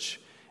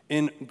church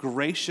in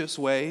gracious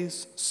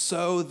ways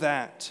so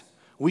that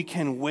we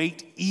can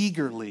wait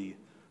eagerly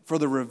for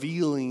the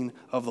revealing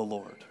of the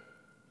Lord.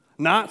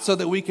 Not so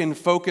that we can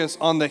focus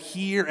on the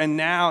here and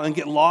now and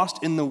get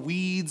lost in the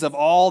weeds of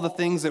all the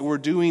things that we're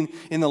doing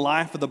in the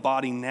life of the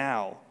body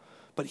now,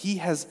 but He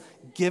has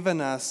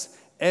given us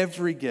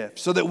every gift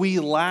so that we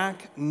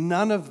lack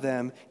none of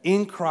them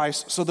in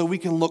Christ, so that we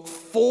can look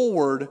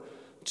forward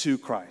to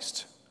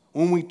Christ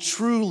when we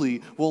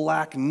truly will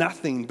lack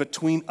nothing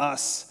between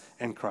us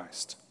and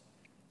Christ.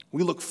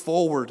 We look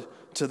forward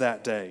to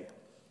that day.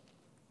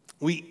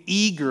 We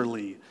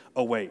eagerly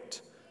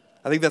await.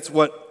 I think that's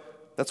what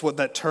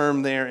that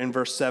term there in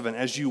verse 7,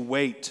 as you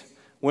wait,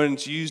 when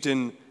it's used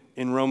in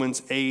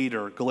Romans 8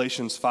 or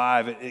Galatians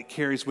 5, it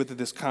carries with it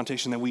this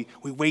connotation that we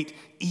wait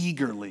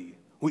eagerly.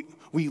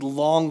 We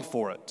long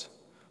for it.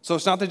 So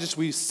it's not that just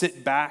we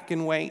sit back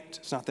and wait.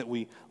 It's not that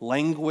we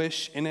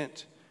languish in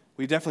it.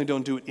 We definitely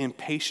don't do it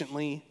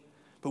impatiently,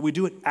 but we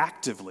do it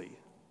actively.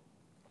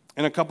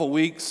 In a couple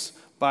weeks,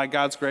 by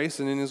God's grace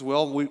and in His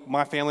will,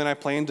 my family and I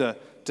plan to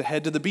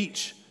head to the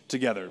beach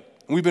together.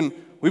 We've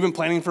been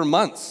planning for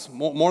months,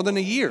 more than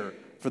a year,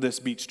 for this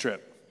beach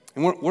trip.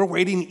 And we're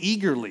waiting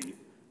eagerly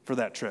for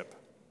that trip.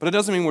 But it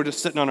doesn't mean we're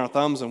just sitting on our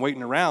thumbs and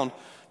waiting around.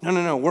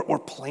 No. We're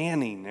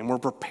planning and we're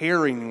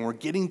preparing and we're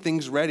getting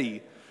things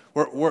ready.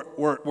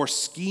 We're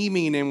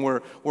scheming and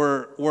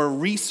we're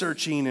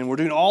researching and we're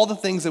doing all the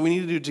things that we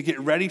need to do to get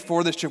ready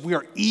for this trip. We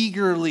are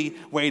eagerly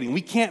waiting.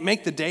 We can't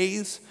make the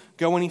days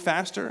go any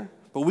faster,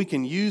 but we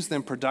can use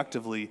them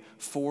productively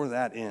for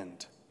that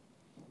end.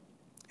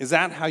 Is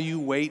that how you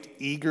wait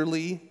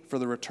eagerly for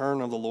the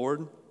return of the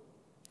Lord?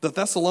 The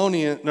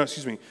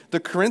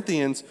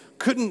Corinthians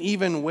couldn't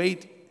even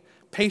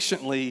wait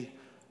patiently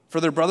for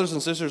their brothers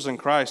and sisters in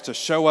Christ to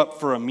show up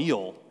for a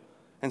meal.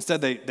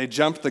 Instead, they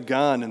jumped the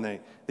gun and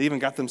they even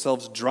got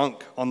themselves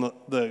drunk on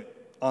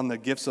the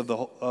gifts of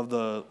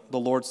the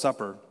Lord's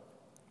Supper.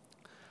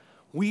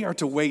 We are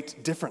to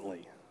wait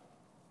differently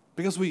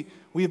because we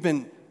have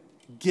been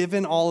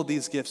given all of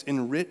these gifts,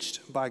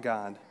 enriched by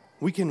God.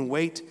 We can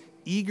wait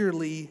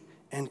eagerly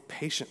and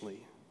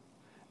patiently.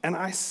 And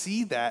I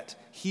see that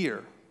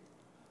here.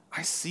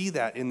 I see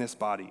that in this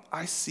body.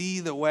 I see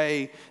the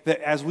way that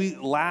as we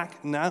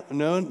lack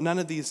none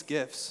of these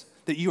gifts,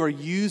 that you are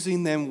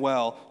using them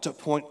well to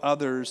point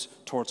others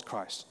towards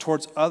Christ,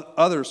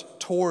 others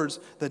towards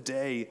the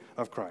day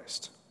of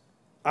Christ.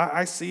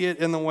 I see it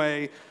in the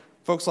way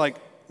folks like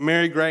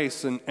Mary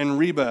Grace and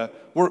Reba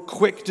were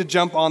quick to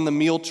jump on the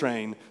meal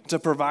train to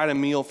provide a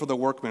meal for the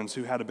workmen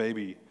who had a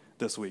baby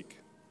this week.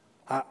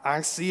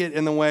 I see it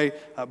in the way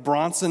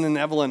Bronson and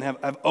Evelyn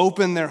have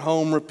opened their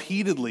home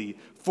repeatedly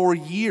for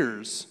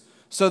years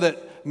so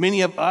that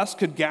many of us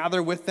could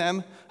gather with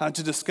them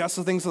to discuss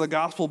the things of the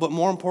gospel, but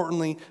more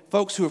importantly,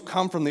 folks who have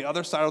come from the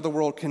other side of the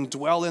world can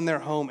dwell in their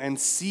home and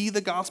see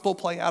the gospel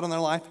play out in their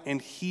life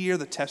and hear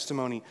the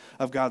testimony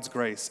of God's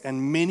grace.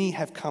 And many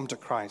have come to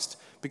Christ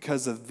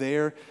because of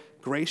their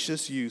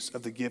gracious use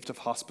of the gift of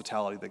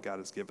hospitality that God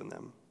has given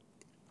them.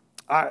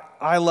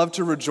 I love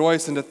to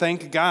rejoice and to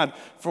thank God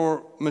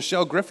for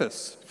Michelle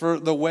Griffiths, for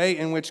the way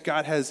in which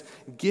God has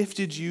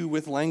gifted you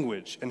with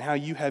language and how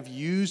you have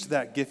used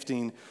that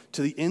gifting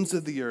to the ends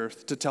of the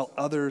earth to tell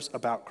others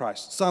about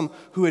Christ, some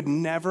who had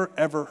never,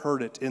 ever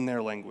heard it in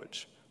their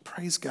language.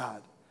 Praise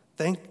God.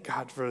 Thank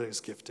God for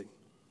His gifting.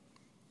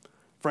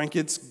 Frank,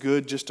 it's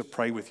good just to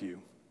pray with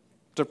you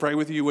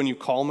when you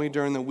call me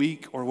during the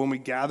week or when we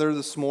gather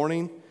this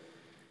morning.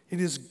 It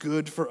is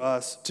good for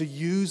us to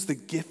use the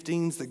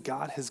giftings that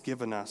God has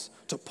given us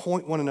to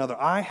point one another.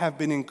 I have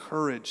been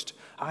encouraged.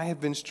 I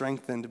have been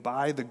strengthened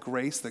by the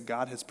grace that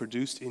God has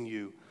produced in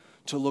you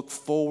to look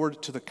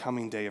forward to the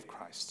coming day of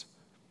Christ.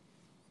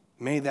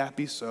 May that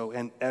be so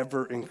and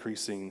ever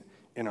increasing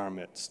in our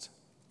midst.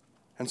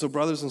 And so,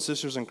 brothers and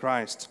sisters in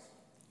Christ,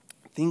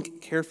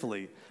 think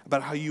carefully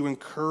about how you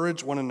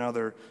encourage one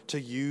another to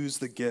use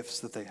the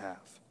gifts that they have.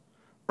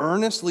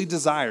 Earnestly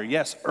desire,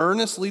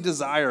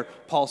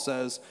 Paul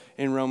says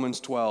in Romans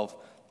 12,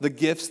 the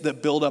gifts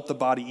that build up the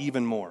body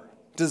even more.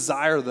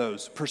 Desire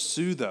those,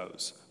 pursue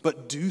those,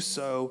 but do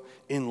so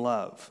in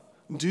love.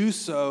 Do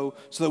so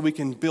that we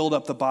can build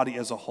up the body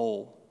as a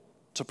whole,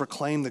 to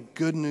proclaim the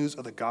good news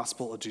of the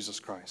gospel of Jesus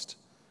Christ.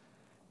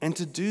 And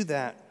to do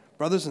that,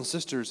 brothers and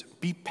sisters,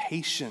 be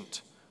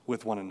patient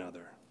with one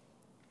another.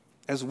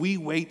 As we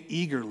wait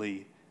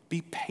eagerly,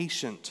 be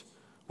patient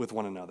with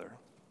one another.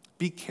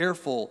 Be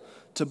careful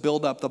to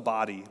build up the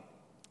body,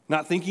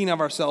 not thinking of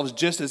ourselves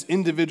just as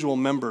individual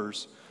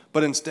members,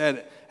 but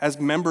instead as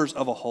members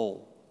of a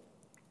whole.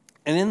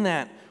 And in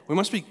that, we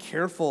must be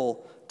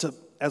careful to,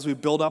 as we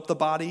build up the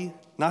body,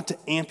 not to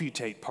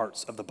amputate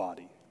parts of the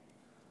body,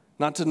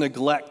 not to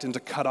neglect and to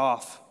cut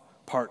off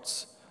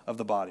parts of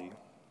the body.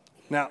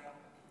 Now,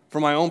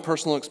 from my own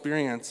personal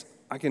experience,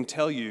 I can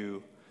tell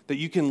you that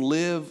you can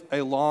live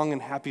a long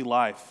and happy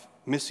life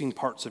missing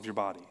parts of your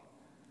body.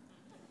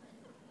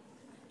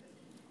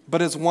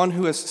 But as one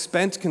who has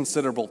spent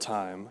considerable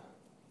time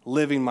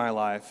living my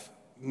life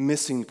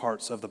missing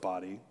parts of the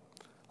body,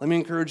 let me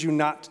encourage you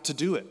not to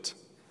do it.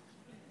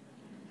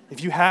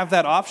 If you have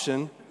that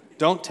option,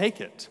 don't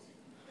take it.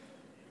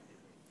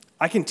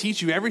 I can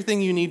teach you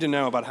everything you need to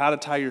know about how to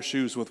tie your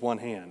shoes with one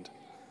hand,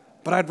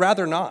 but I'd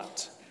rather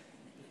not.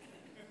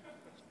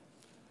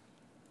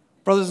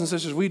 Brothers and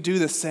sisters, we do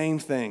the same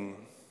thing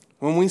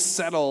when we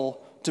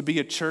settle to be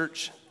a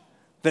church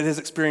that has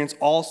experienced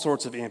all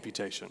sorts of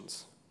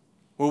amputations,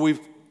 where we've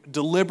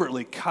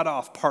deliberately cut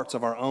off parts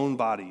of our own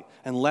body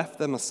and left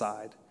them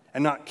aside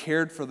and not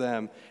cared for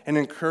them and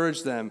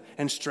encouraged them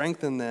and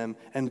strengthened them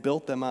and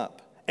built them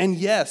up. And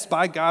yes,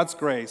 by God's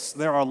grace,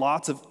 there are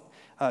lots of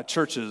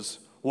churches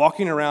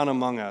walking around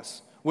among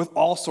us with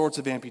all sorts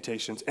of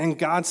amputations, and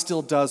God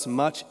still does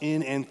much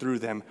in and through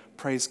them.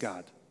 Praise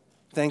God.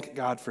 Thank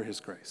God for his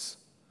grace.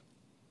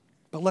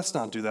 But let's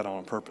not do that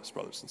on purpose,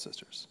 brothers and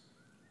sisters.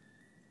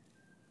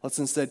 Let's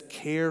instead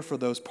care for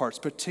those parts,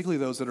 particularly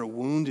those that are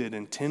wounded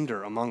and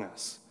tender among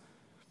us.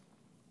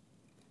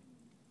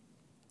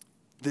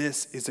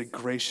 This is a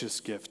gracious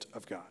gift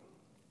of God.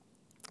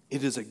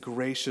 It is a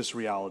gracious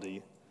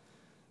reality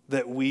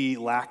that we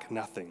lack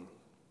nothing,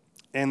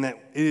 and that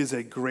it is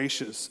a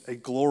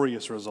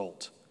glorious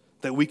result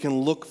that we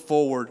can look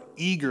forward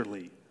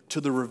eagerly to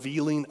the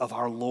revealing of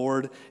our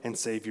Lord and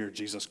Savior,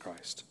 Jesus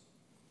Christ.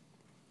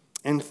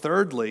 And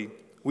thirdly,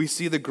 we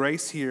see the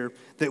grace here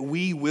that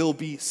we will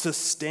be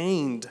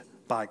sustained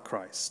by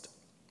Christ.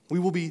 We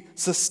will be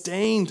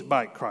sustained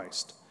by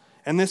Christ.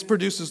 And this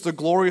produces the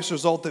glorious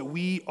result that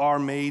we are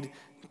made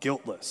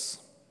guiltless.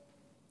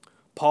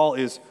 Paul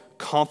is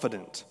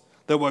confident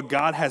that what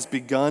God has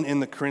begun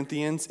in the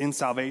Corinthians in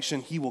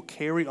salvation, he will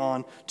carry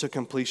on to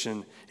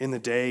completion in the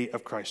day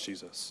of Christ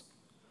Jesus.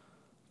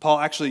 Paul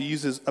actually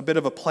uses a bit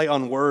of a play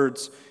on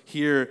words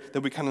here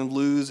that we kind of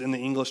lose in the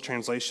English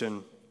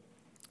translation.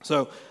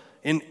 So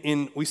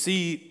we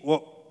see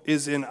what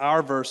is in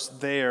our verse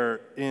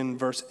there in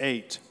verse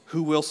 8,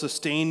 who will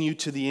sustain you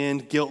to the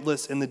end,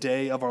 guiltless in the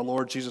day of our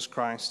Lord Jesus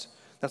Christ.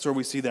 That's where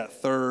we see that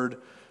third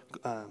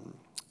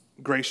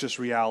gracious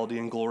reality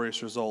and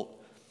glorious result.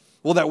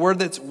 Well, that word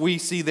that we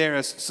see there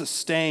as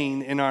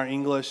sustain in our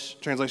English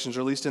translations, or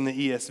at least in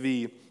the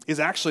ESV,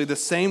 is actually the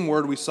same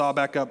word we saw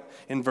back up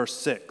in verse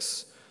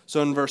 6.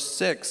 So in verse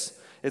 6,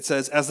 it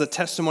says, as the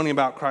testimony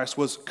about Christ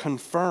was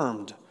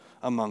confirmed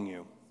among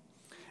you.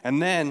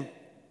 And then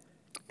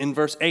in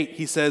verse 8,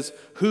 he says,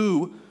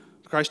 who,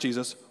 Christ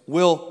Jesus,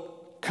 will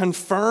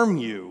confirm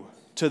you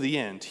to the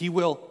end. He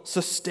will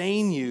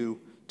sustain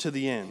you to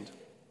the end.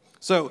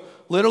 So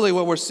literally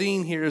what we're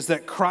seeing here is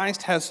that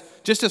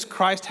just as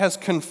Christ has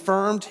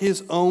confirmed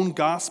his own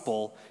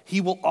gospel,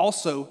 he will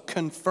also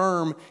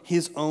confirm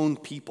his own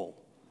people.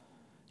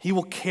 He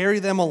will carry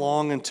them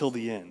along until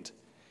the end.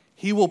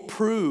 He will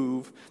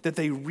prove that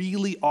they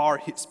really are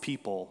his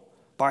people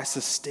by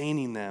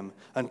sustaining them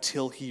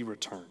until he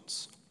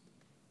returns.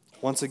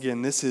 Once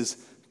again, this is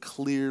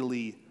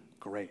clearly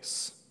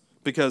grace,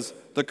 because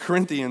the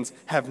Corinthians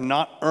have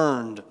not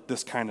earned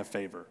this kind of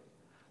favor.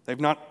 They've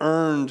not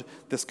earned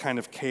this kind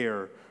of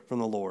care from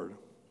the Lord.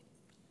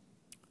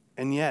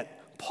 And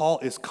yet, Paul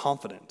is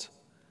confident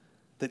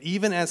that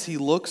even as he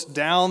looks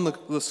down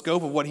the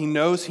scope of what he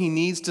knows he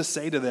needs to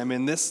say to them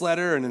in this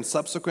letter and in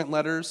subsequent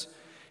letters,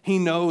 he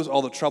knows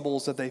all the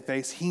troubles that they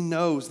face. He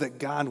knows that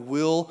God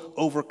will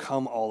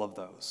overcome all of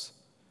those,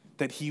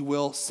 that he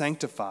will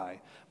sanctify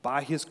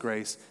by his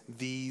grace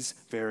these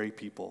very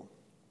people.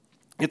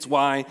 It's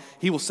why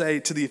he will say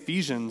to the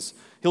Ephesians,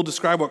 he'll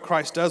describe what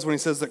Christ does when he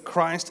says that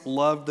Christ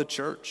loved the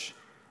church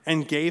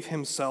and gave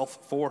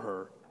himself for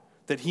her,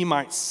 that he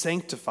might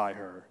sanctify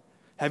her,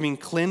 having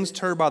cleansed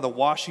her by the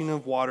washing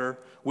of water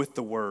with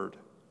the word,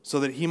 so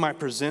that he might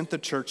present the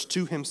church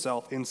to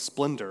himself in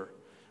splendor,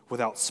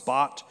 without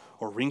spot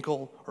or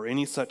wrinkle or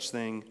any such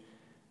thing,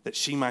 that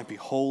she might be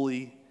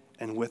holy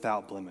and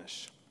without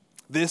blemish.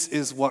 This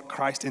is what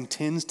Christ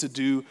intends to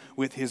do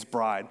with his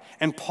bride.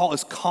 And Paul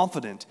is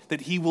confident that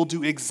he will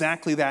do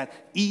exactly that,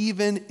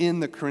 even in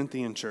the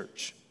Corinthian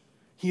church.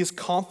 He is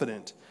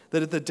confident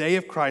that at the day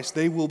of Christ,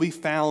 they will be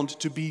found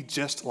to be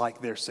just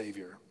like their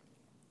Savior.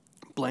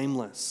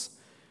 Blameless,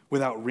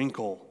 without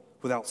wrinkle,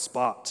 without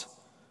spot,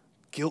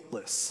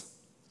 guiltless.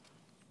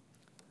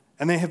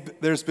 And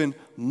there's been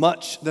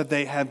much that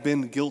they have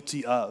been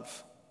guilty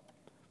of.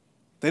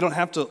 I don't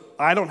have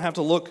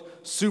to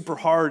look super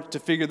hard to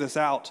figure this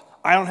out.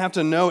 I don't have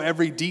to know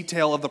every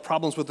detail of the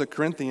problems with the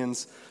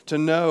Corinthians to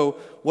know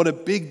what a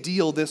big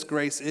deal this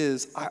grace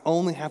is. I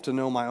only have to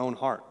know my own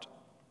heart.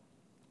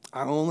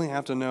 I only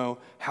have to know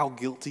how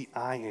guilty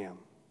I am.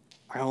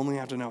 I only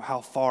have to know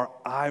how far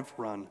I've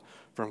run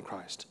from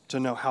Christ, to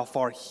know how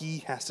far he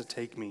has to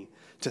take me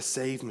to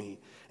save me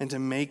and to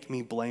make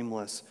me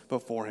blameless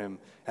before him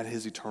at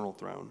his eternal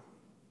throne.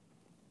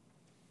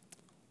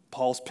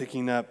 Paul's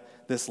picking up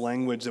this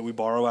language that we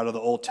borrow out of the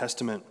Old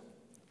Testament,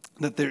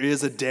 that there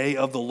is a day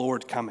of the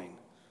Lord coming.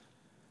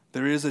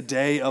 There is a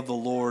day of the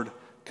Lord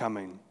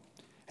coming.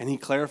 And he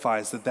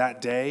clarifies that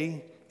that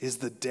day is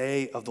the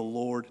day of the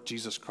Lord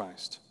Jesus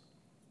Christ.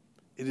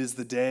 It is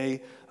the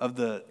day of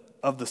the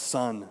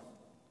Son,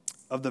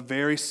 of the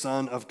very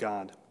Son of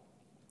God,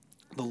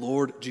 the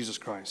Lord Jesus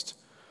Christ.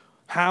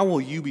 How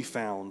will you be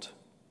found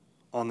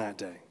on that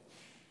day?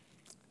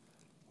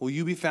 Will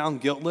you be found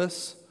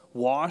guiltless,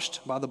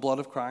 washed by the blood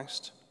of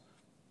Christ?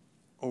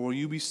 Or will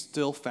you be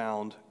still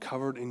found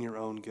covered in your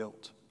own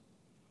guilt?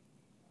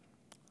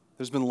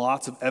 There's been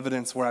lots of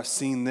evidence where I've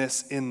seen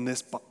this in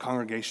this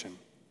congregation.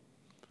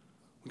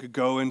 We could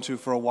go into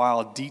for a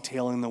while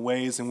detailing the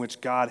ways in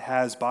which God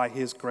has, by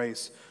his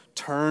grace,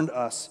 turned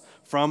us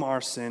from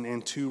our sin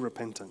into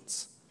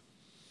repentance.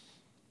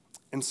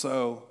 And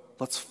so,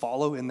 let's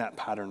follow in that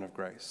pattern of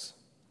grace.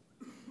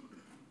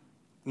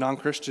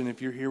 Non-Christian,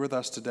 if you're here with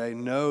us today,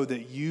 know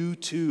that you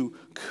too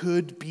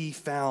could be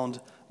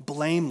found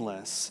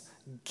blameless,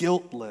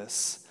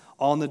 guiltless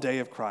on the day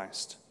of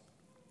Christ.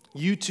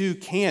 You too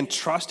can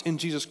trust in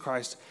Jesus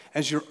Christ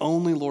as your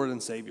only Lord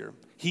and Savior.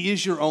 He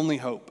is your only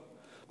hope.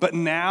 But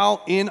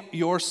now in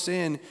your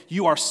sin,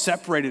 you are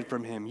separated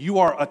from him. You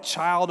are a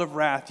child of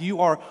wrath. You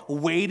are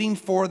waiting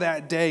for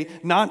that day,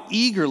 not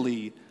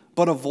eagerly,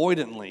 but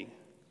avoidantly.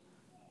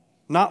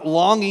 Not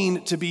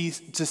longing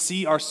to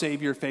see our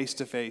Savior face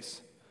to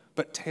face,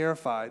 but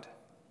terrified.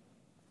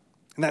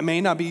 And that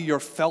may not be your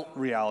felt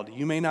reality.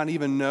 You may not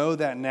even know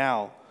that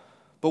now.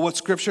 But what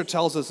Scripture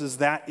tells us is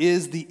that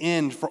is the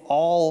end for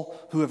all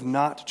who have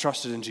not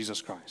trusted in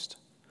Jesus Christ.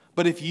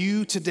 But if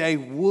you today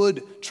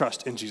would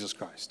trust in Jesus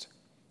Christ,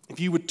 if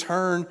you would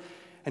turn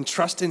and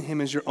trust in him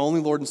as your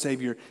only Lord and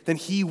Savior, then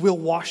he will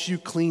wash you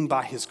clean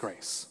by his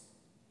grace.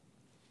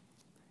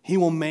 He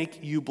will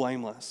make you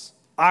blameless.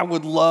 I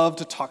would love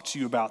to talk to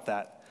you about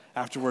that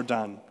after we're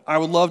done. I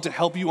would love to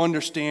help you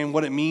understand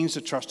what it means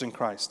to trust in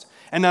Christ.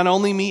 And not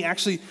only me,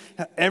 actually,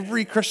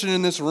 every Christian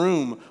in this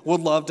room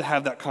would love to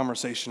have that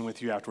conversation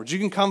with you afterwards. You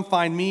can come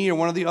find me or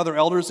one of the other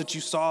elders that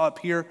you saw up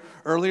here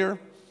earlier,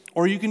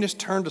 or you can just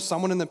turn to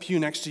someone in the pew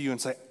next to you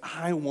and say,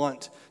 I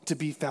want to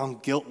be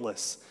found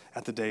guiltless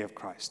at the day of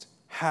Christ.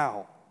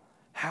 How?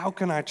 How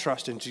can I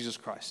trust in Jesus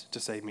Christ to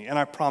save me? And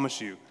I promise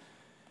you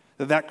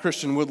that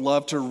Christian would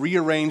love to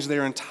rearrange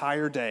their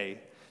entire day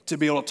to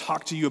be able to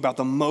talk to you about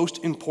the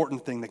most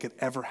important thing that could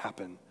ever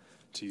happen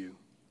to you.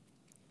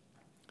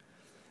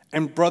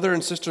 And brother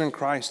and sister in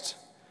Christ,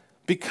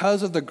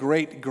 because of the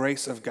great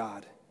grace of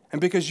God, and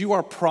because you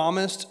are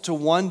promised to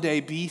one day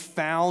be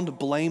found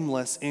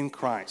blameless in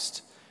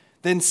Christ,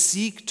 then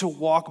seek to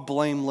walk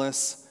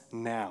blameless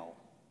now.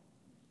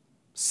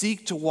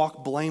 Seek to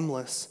walk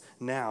blameless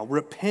now.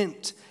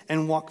 Repent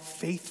and walk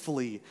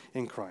faithfully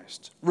in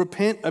Christ.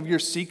 Repent of your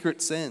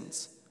secret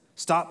sins.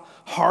 Stop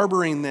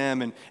harboring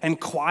them and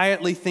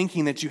quietly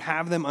thinking that you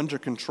have them under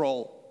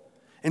control.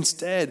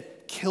 Instead,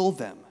 kill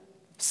them.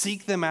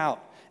 Seek them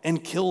out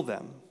and kill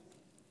them.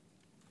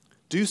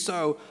 Do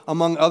so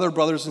among other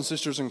brothers and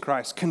sisters in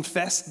Christ.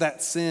 Confess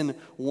that sin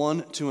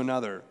one to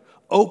another.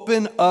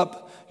 Open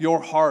up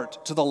your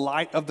heart to the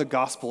light of the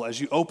gospel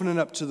as you open it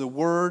up to the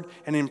word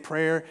and in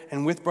prayer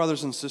and with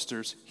brothers and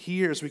sisters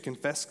here as we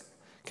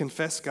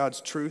confess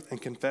God's truth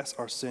and confess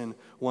our sin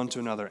one to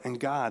another. And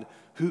God,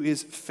 who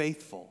is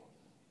faithful,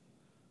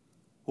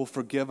 will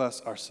forgive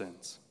us our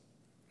sins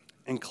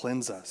and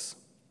cleanse us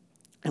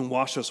and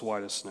wash us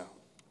white as snow.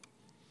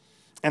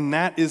 And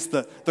that is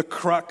the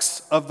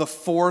crux of the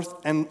fourth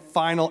and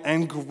final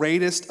and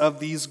greatest of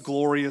these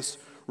glorious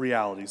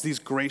realities, these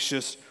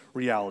gracious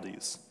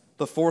realities.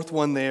 The fourth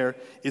one there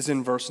is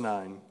in verse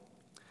 9.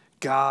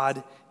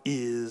 God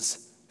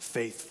is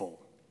faithful.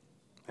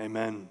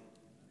 Amen.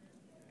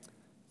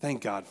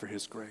 Thank God for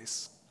his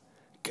grace.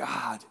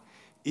 God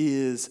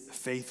is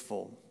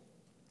faithful.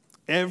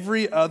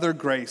 Every other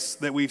grace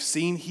that we've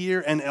seen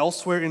here and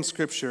elsewhere in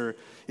Scripture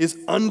is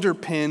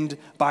underpinned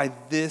by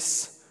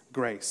this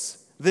grace.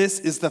 This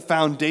is the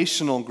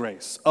foundational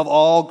grace of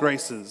all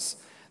graces,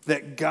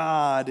 that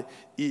God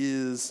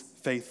is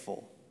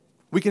faithful.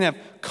 We can have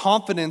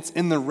confidence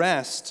in the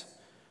rest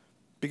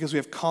because we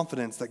have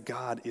confidence that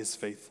God is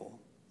faithful.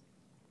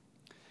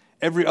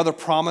 Every other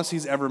promise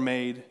he's ever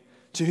made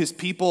to his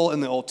people in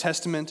the Old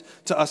Testament,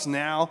 to us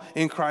now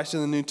in Christ in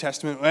the New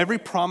Testament, every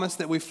promise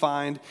that we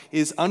find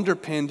is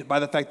underpinned by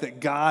the fact that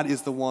God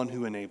is the one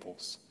who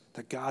enables,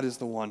 that God is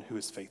the one who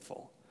is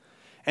faithful.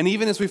 And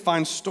even as we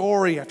find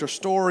story after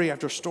story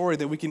after story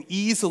that we can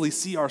easily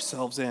see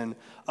ourselves in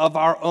of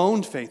our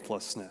own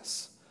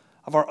faithlessness,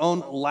 of our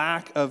own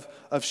lack of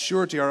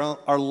surety,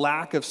 our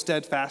lack of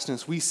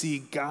steadfastness, we see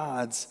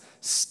God's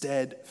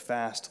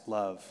steadfast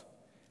love.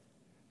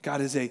 God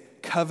is a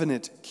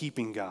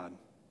covenant-keeping God.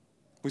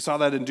 We saw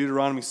that in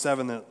Deuteronomy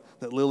 7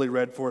 that Lily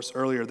read for us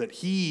earlier, that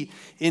he,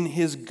 in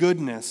his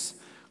goodness,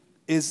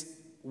 is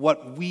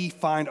what we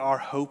find our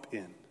hope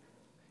in.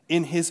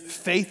 In his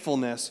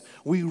faithfulness,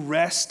 we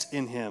rest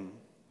in him.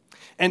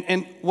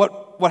 And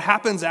what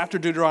happens after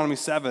Deuteronomy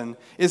 7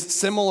 is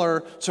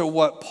similar to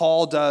what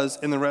Paul does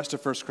in the rest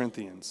of 1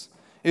 Corinthians.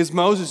 Is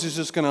Moses is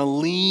just going to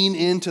lean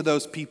into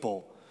those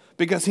people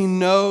because he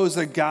knows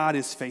that God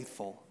is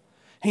faithful.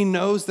 He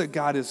knows that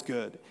God is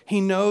good.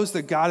 He knows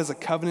that God is a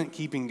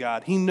covenant-keeping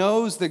God. He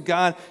knows that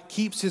God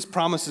keeps his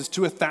promises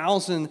to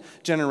 1,000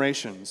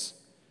 generations.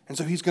 And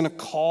so he's going to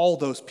call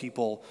those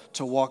people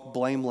to walk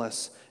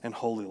blameless and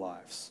holy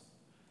lives.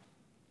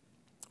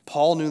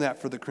 Paul knew that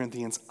for the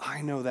Corinthians.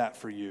 I know that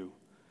for you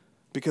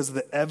because of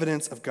the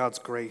evidence of God's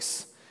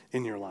grace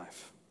in your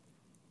life.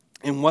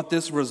 And what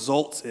this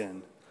results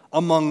in,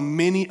 among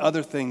many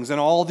other things and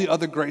all the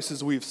other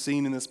graces we've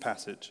seen in this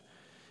passage,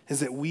 is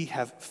that we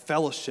have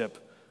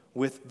fellowship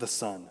with the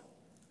Son,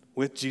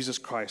 with Jesus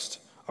Christ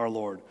our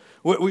Lord.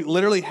 What we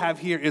literally have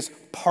here is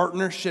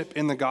partnership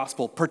in the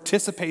gospel,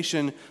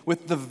 participation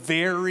with the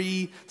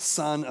very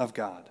Son of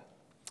God.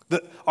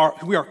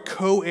 We are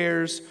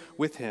co-heirs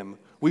with him.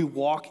 We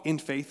walk in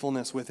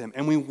faithfulness with him,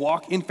 and we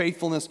walk in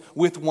faithfulness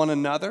with one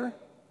another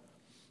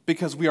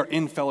because we are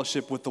in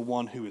fellowship with the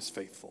one who is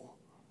faithful.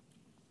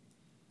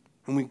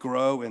 And we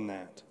grow in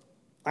that.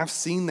 I've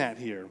seen that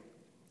here.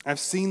 I've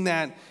seen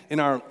that in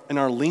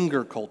our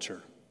linger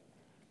culture,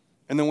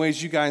 and the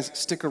ways you guys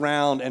stick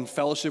around and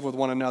fellowship with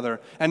one another,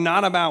 and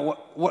not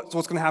about what's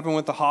going to happen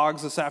with the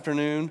hogs this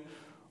afternoon,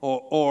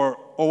 or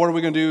what are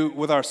we going to do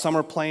with our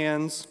summer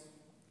plans,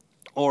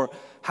 or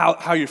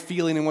how you're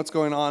feeling and what's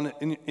going on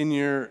in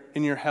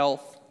your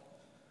health.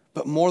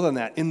 But more than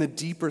that, in the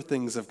deeper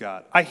things of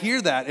God. I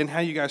hear that in how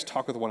you guys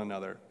talk with one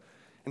another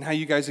and how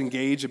you guys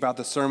engage about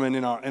the sermon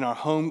in our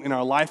home, in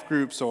our life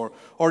groups, or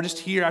just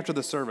here after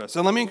the service.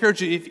 And let me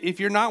encourage you, if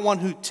you're not one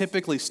who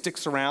typically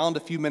sticks around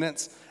a few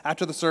minutes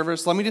after the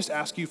service, let me just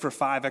ask you for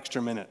 5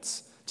 extra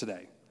minutes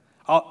today.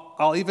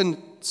 I'll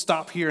even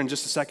stop here in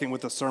just a second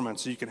with the sermon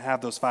so you can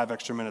have those 5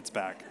 extra minutes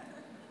back.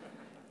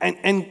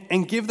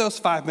 And give those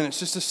 5 minutes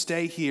just to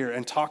stay here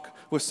and talk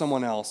with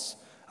someone else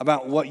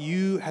about what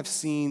you have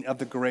seen of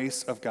the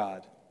grace of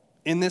God.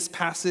 In this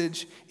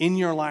passage, in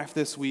your life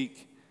this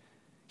week,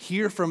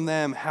 hear from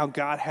them how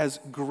God has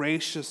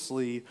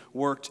graciously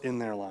worked in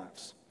their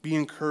lives. Be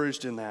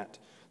encouraged in that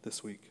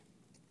this week.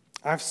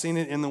 I've seen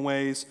it in the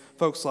ways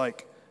folks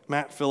like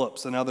Matt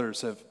Phillips and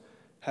others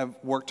have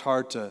worked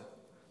hard to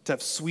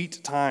have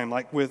sweet time,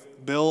 like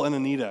with Bill and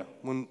Anita,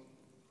 when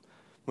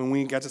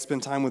we got to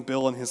spend time with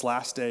Bill in his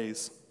last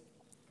days,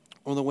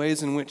 or the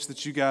ways in which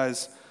that you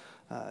guys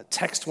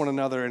text one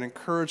another and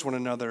encourage one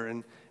another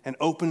and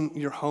open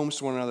your homes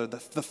to one another.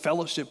 The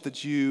fellowship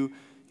that you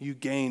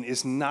gain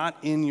is not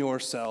in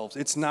yourselves.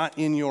 It's not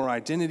in your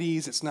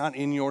identities. It's not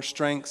in your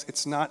strengths.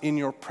 It's not in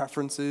your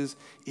preferences.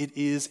 It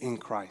is in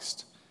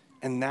Christ.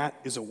 And that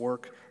is a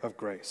work of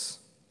grace.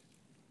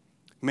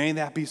 May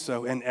that be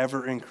so and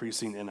ever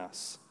increasing in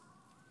us.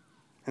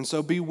 And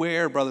so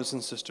beware, brothers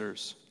and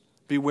sisters.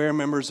 Beware,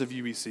 members of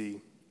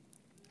UBC,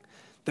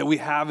 that we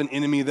have an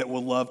enemy that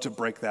would love to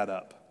break that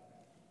up,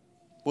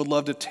 would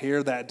love to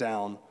tear that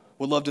down,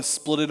 would love to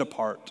split it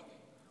apart,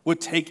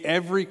 would take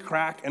every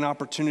crack and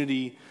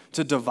opportunity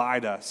to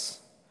divide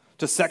us,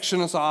 to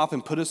section us off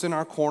and put us in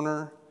our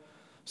corner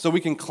so we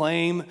can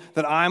claim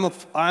that I'm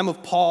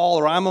of Paul,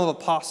 or I'm of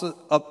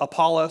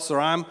Apollos, or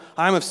I'm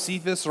of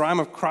Cephas, or I'm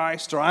of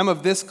Christ, or I'm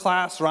of this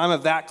class, or I'm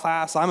of that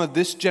class, I'm of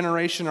this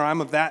generation, or I'm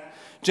of that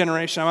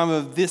generation, I'm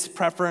of this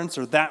preference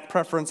or that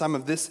preference, I'm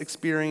of this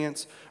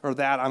experience or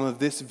that, I'm of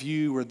this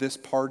view or this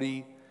party.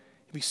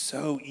 It'd be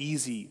so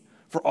easy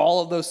for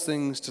all of those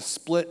things to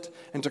split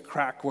and to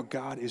crack what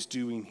God is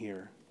doing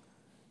here.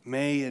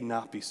 May it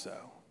not be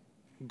so.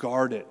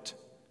 Guard it.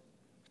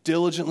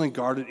 Diligently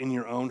guard it in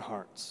your own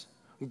hearts.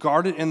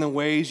 Guard it in the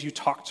ways you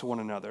talk to one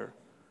another.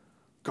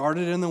 Guard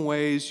it in the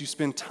ways you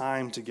spend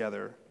time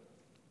together.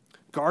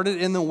 Guard it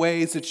in the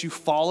ways that you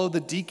follow the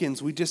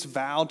deacons we just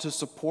vowed to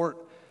support,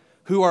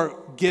 who are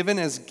given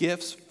as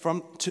gifts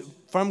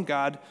from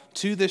God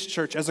to this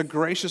church as a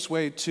gracious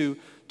way to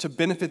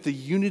benefit the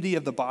unity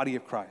of the body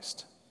of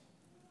Christ.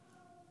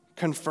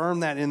 Confirm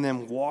that in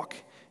them. Walk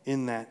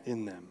in that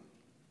in them.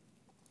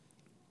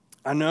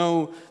 I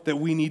know that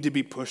we need to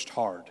be pushed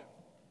hard.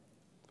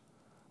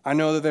 I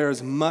know that there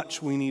is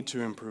much we need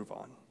to improve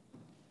on.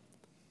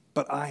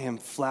 But I am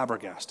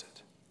flabbergasted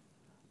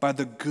by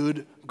the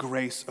good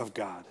grace of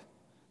God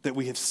that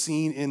we have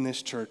seen in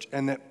this church,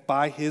 and that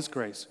by his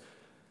grace,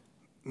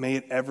 may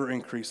it ever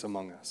increase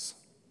among us.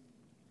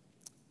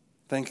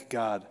 Thank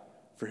God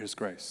for his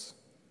grace.